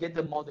like, I get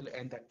the model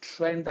and I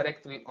train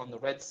directly on the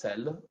red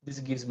cell. This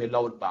gives me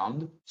lower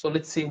bound. So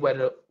let's see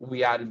where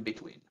we are in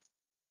between.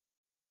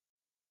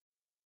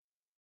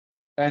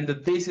 And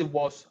this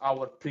was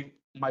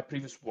my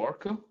previous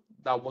work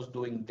that was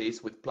doing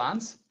this with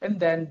plants. And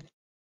then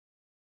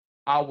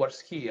ours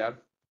here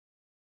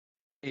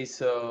is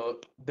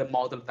the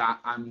model that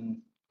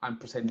I'm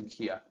presenting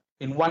here.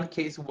 In one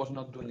case, it was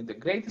not doing the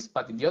greatest,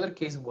 but in the other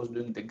case, it was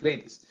doing the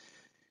greatest.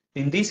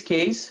 In this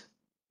case,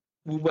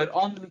 we were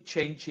only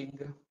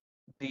changing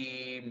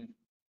the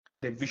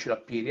visual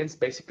appearance,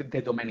 basically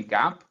the domain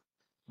gap.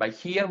 But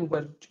here we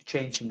were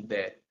changing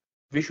the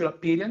visual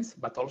appearance,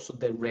 but also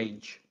the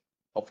range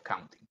of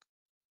counting.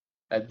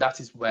 That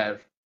is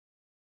where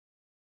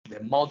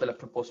the model I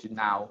propose you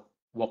now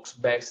works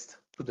best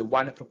to the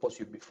one I proposed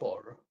you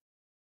before.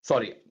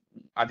 Sorry,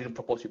 I didn't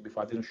propose you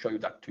before. I didn't show you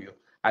that to you.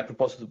 I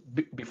proposed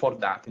before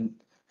that in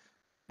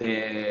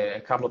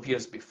a couple of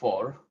years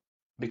before,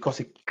 because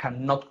it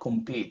cannot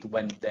compete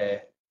when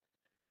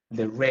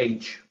the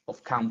range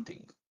of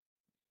counting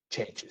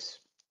changes.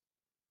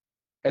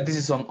 And this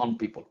is on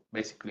people,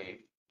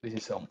 basically. This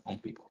is on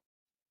people.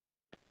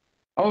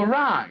 All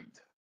right,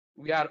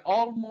 we are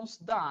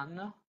almost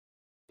done.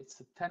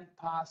 It's 10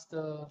 past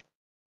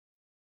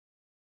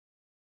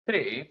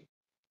 3.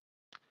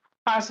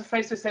 As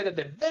Fraser said at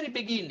the very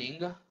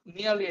beginning,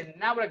 nearly an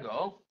hour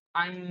ago,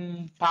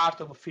 I'm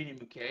part of Film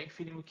UK.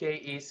 Film UK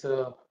is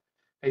a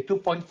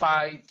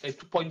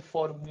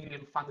 2.4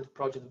 million funded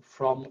project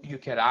from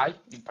UKRI,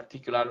 in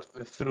particular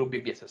through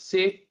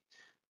BBSSC.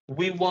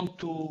 We want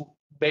to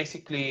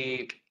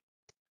basically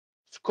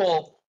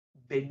scope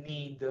the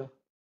need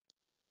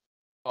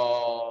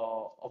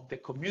of the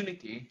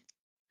community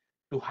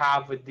to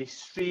have a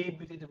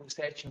distributed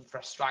research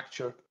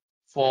infrastructure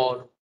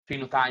for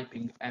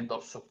phenotyping and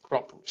also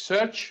crop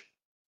research.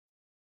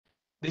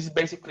 This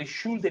basically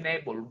should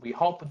enable, we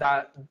hope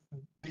that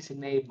this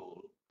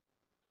enable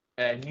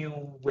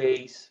new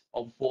ways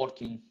of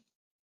working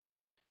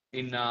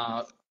in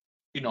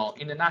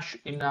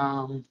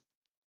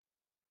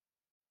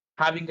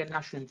having a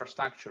national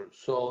infrastructure.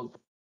 So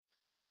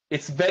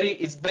it's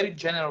very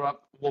general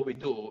what we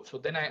do. So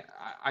then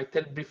I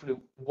tell briefly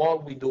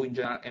what we do in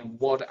general and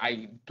what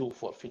I do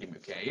for Film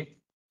UK.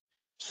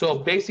 So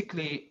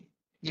basically,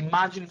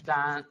 imagine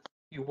that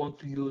you want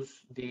to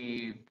use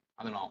the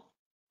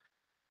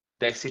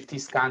CT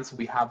scans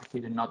we have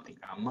here in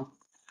Nottingham.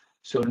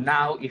 So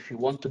now, if you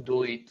want to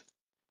do it,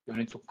 you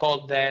need to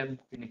call them,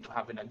 you need to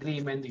have an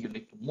agreement, you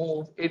need to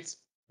move.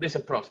 There's a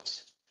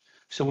process.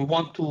 So we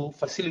want to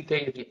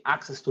facilitate the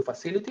access to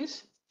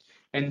facilities.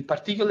 And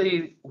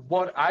particularly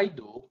what I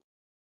do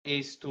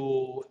is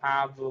to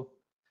have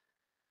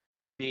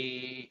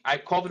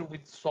I cover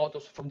with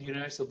photos from the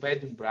University of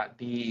Edinburgh,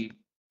 the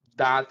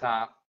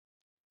data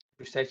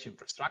research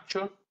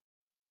infrastructure.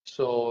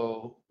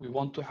 So we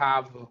want to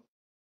have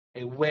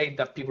a way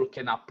that people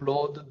can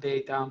upload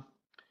data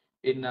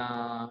in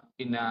a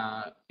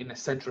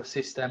central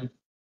system.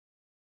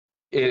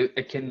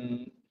 It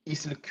can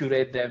easily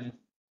curate them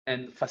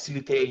and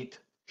facilitate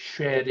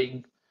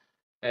sharing,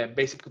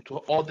 basically to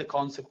all the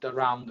concept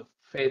around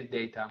fair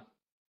data,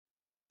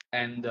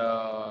 and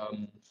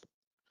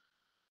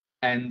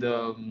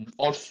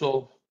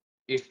also,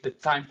 if the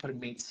time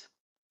permits,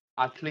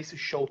 at least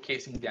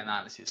showcasing the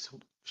analysis.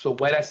 So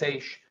when I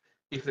say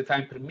if the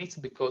time permits,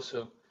 because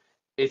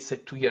it's a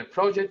 2-year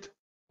project,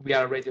 we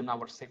are already on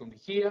our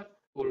 2nd year.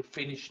 We'll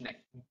finish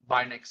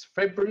by next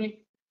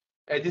February.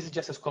 This is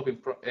just a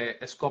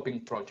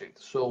scoping project.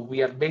 So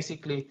we are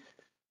basically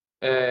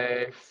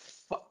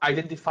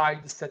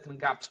identified certain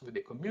gaps with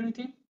the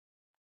community.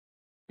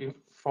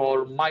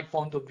 For my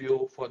point of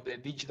view, for the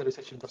digital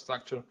research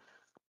infrastructure,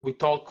 we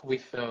talk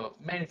with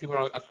many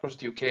people across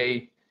the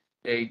UK,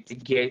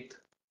 get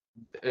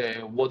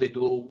what they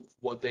do,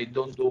 what they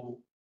don't do,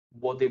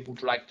 what they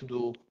would like to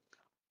do,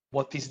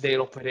 what is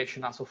their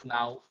operation as of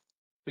now.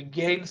 We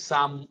gain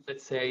some,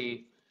 let's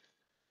say,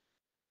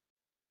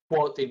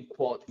 quote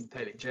unquote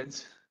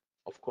intelligence,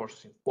 of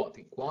course, in quote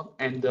unquote,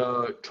 and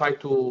try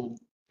to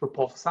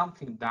propose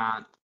something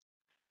that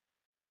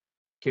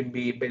can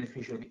be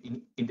beneficial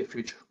in the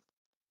future.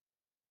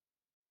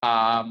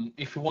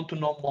 If you want to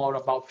know more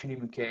about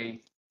Film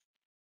UK,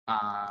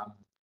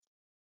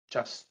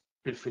 just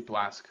feel free to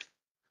ask.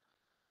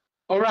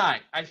 All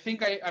right, I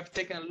think I've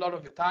taken a lot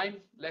of your time.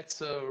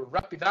 Let's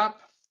wrap it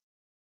up.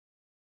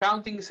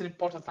 Counting is an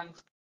important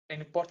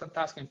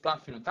task in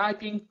plant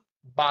phenotyping,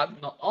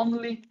 but not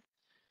only.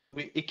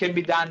 It can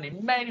be done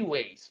in many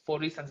ways.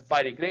 For instance,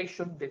 by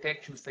regression,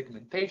 detection,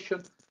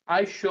 segmentation.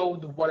 I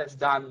showed what is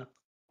done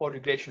for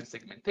regression and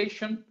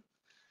segmentation.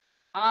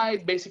 I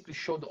basically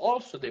showed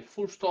also the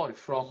full story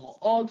from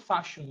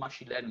old-fashioned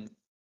machine learning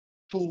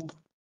to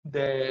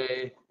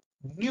the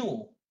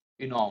new,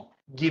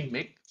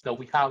 gimmick that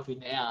we have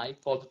in AI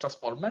called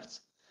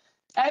transformers,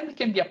 and it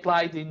can be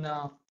applied in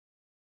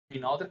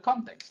other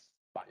contexts,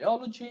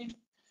 biology,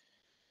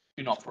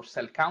 for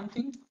cell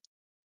counting,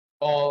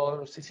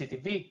 or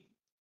CCTV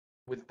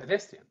with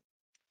pedestrian.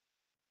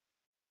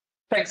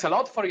 Thanks a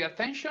lot for your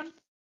attention.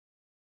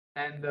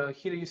 And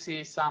here you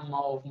see some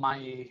of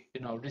my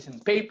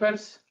recent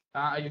papers.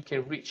 You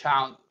can reach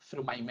out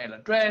through my email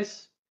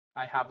address.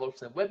 I have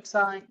also a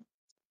website.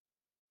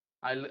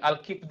 I'll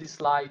keep this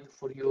slide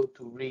for you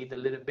to read a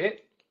little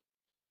bit.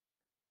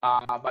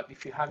 But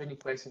if you have any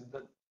questions,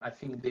 I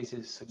think this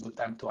is a good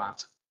time to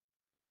ask.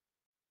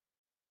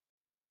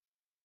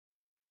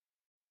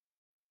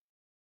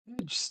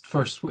 Just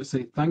first, want to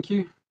say thank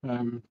you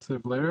to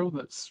Valerio.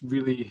 That's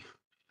really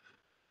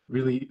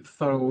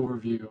thorough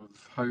overview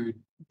of how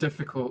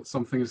difficult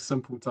something as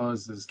simple to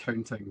us as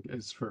counting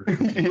is for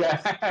computers.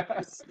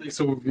 Yeah. Nice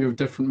overview of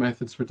different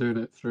methods for doing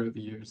it throughout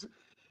the years.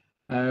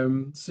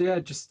 So yeah,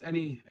 just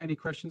any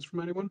questions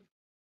from anyone?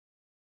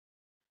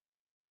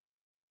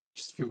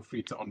 Just feel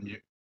free to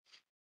unmute.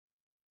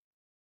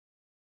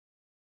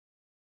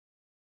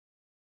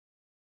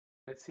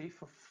 Let's see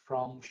if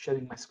from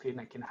sharing my screen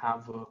I can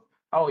have.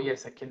 Oh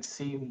yes, I can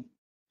see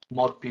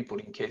more people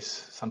in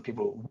case some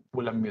people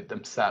will unmute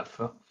themselves.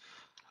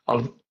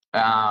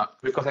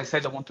 Because I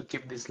said I want to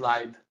keep this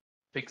slide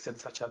fixed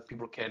such that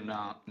people can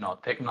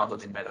take note of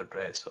the email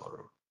address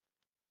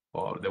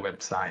or the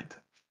website.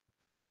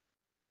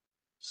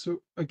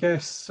 So I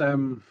guess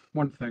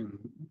one thing,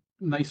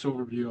 nice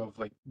overview of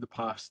like the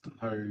past and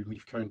how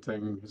leaf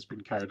counting has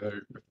been carried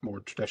out with more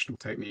traditional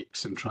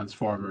techniques and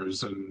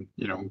transformers, and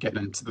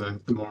getting into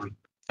the more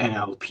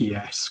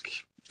NLP-esque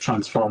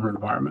transformer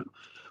environment.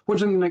 What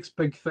do you think the next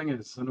big thing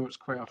is? I know it's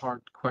quite a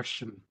hard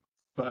question,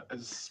 but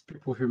as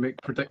people who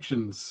make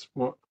predictions,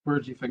 where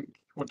do you think,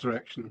 what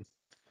direction?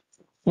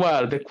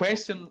 Well, the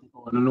question.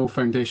 And I know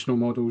foundational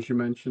models you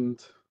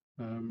mentioned.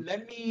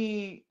 Let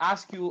me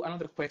ask you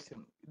another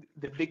question.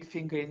 The big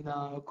thing in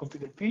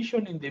computer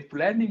vision, in deep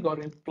learning, or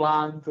in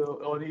plant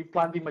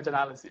image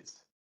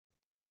analysis?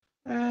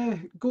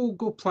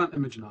 Go plant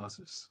image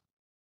analysis.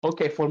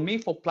 Okay, for me,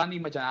 for plant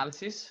image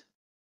analysis,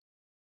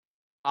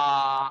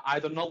 I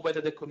don't know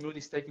whether the community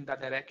is taking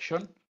that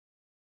direction.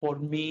 For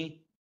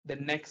me, the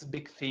next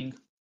big thing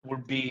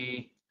would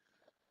be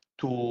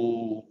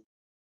to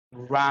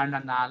run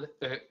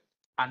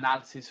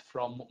analysis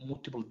from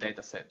multiple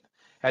data sets.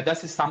 And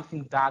that is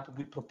something that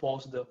we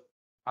proposed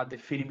at the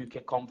Film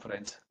UK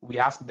conference. We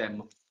asked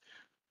them,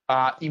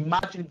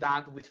 imagine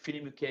that with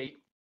Film UK,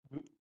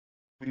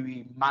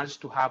 we managed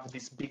to have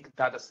this big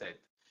data set,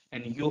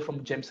 and you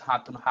from James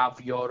Hutton have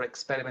your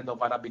experiment of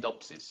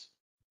Arabidopsis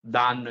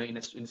done in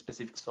a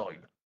specific soil.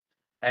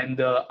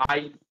 And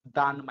I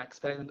done my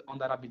experiment on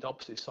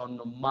Arabidopsis on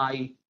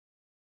my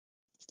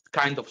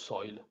kind of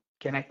soil.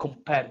 Can I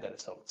compare the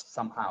results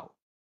somehow?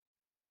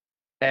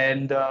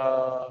 And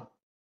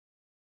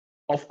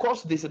of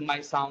course, this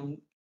might sound,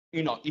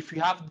 if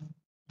you have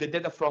the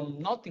data from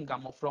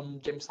Nottingham or from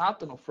James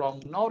Hutton or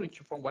from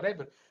Norwich or from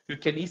whatever, you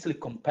can easily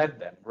compare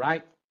them,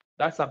 right?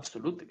 That's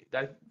absolutely,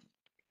 that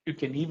you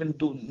can even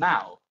do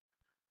now.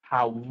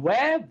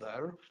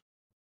 However,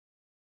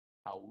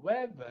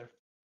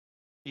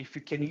 if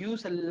you can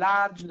use a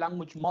large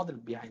language model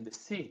behind the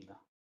scene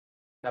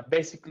that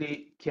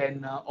basically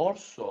can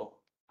also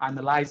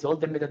analyze all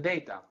the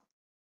metadata.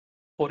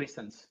 For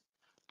instance,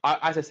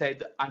 as I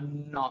said,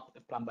 I'm not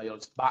a plant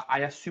biologist, but I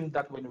assume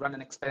that when you run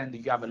an experiment,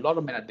 you have a lot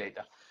of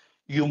metadata,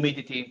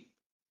 humidity,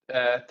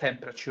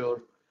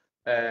 temperature,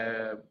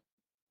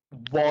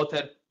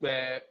 water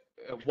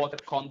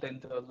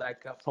content,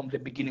 from the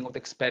beginning of the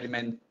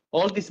experiment,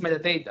 all this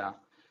metadata,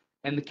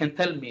 and can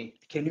tell me,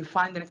 can you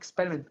find an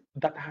experiment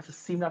that has a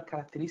similar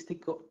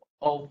characteristic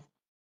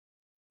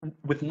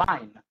with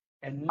mine,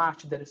 and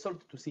match the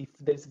result to see if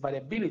there's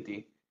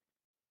variability?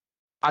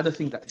 I don't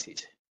think that is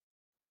easy.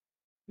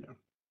 Yeah.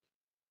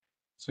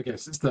 So I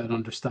guess it's then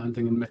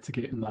understanding and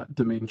mitigating that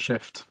domain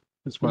shift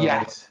as well.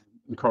 Yes.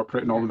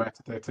 Incorporating all the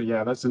metadata.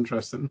 Yeah, that's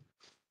interesting.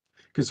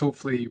 Because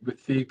hopefully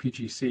with the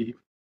APGC,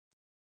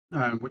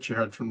 which you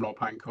heard from Rob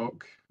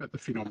Hancock at the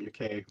Phenom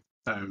UK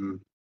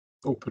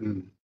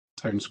open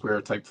town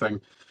square type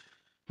thing,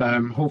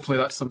 hopefully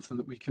that's something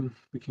that we can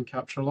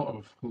capture a lot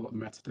of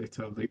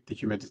metadata, like the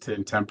humidity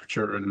and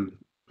temperature and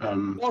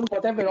or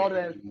whatever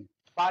other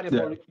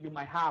variable you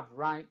might have,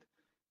 right?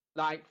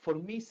 Like for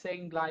me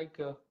saying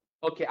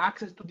okay,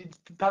 access to the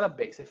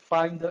database, I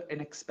find an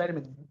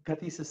experiment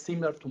that is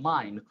similar to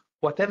mine.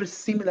 Whatever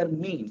similar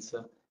means,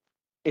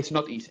 it's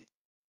not easy,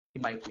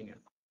 in my opinion.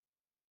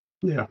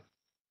 Yeah.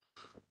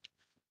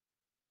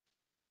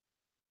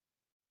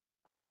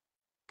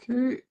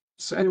 Okay.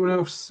 So anyone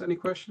else, any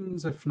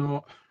questions? If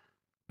not,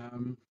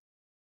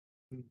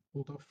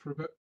 hold off for a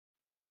bit.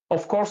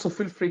 Of course,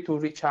 feel free to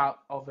reach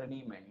out over an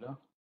email.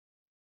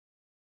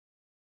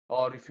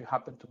 Or if you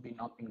happen to be in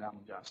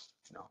Nottingham, just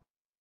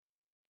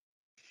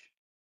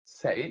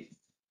say it.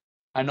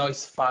 I know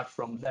it's far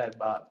from there,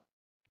 but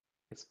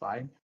it's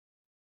fine.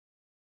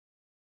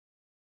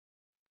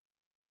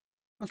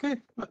 Okay,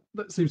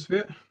 that seems to be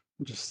it.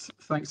 Just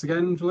thanks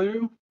again,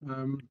 Valerio.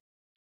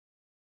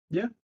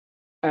 Yeah.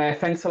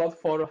 Thanks a lot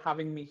for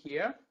having me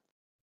here.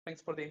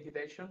 Thanks for the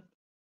invitation.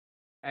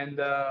 And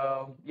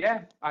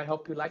yeah, I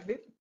hope you liked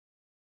it.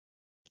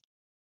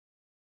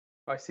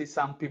 I see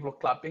some people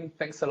clapping.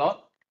 Thanks a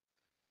lot.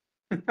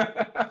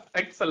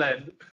 Excellent.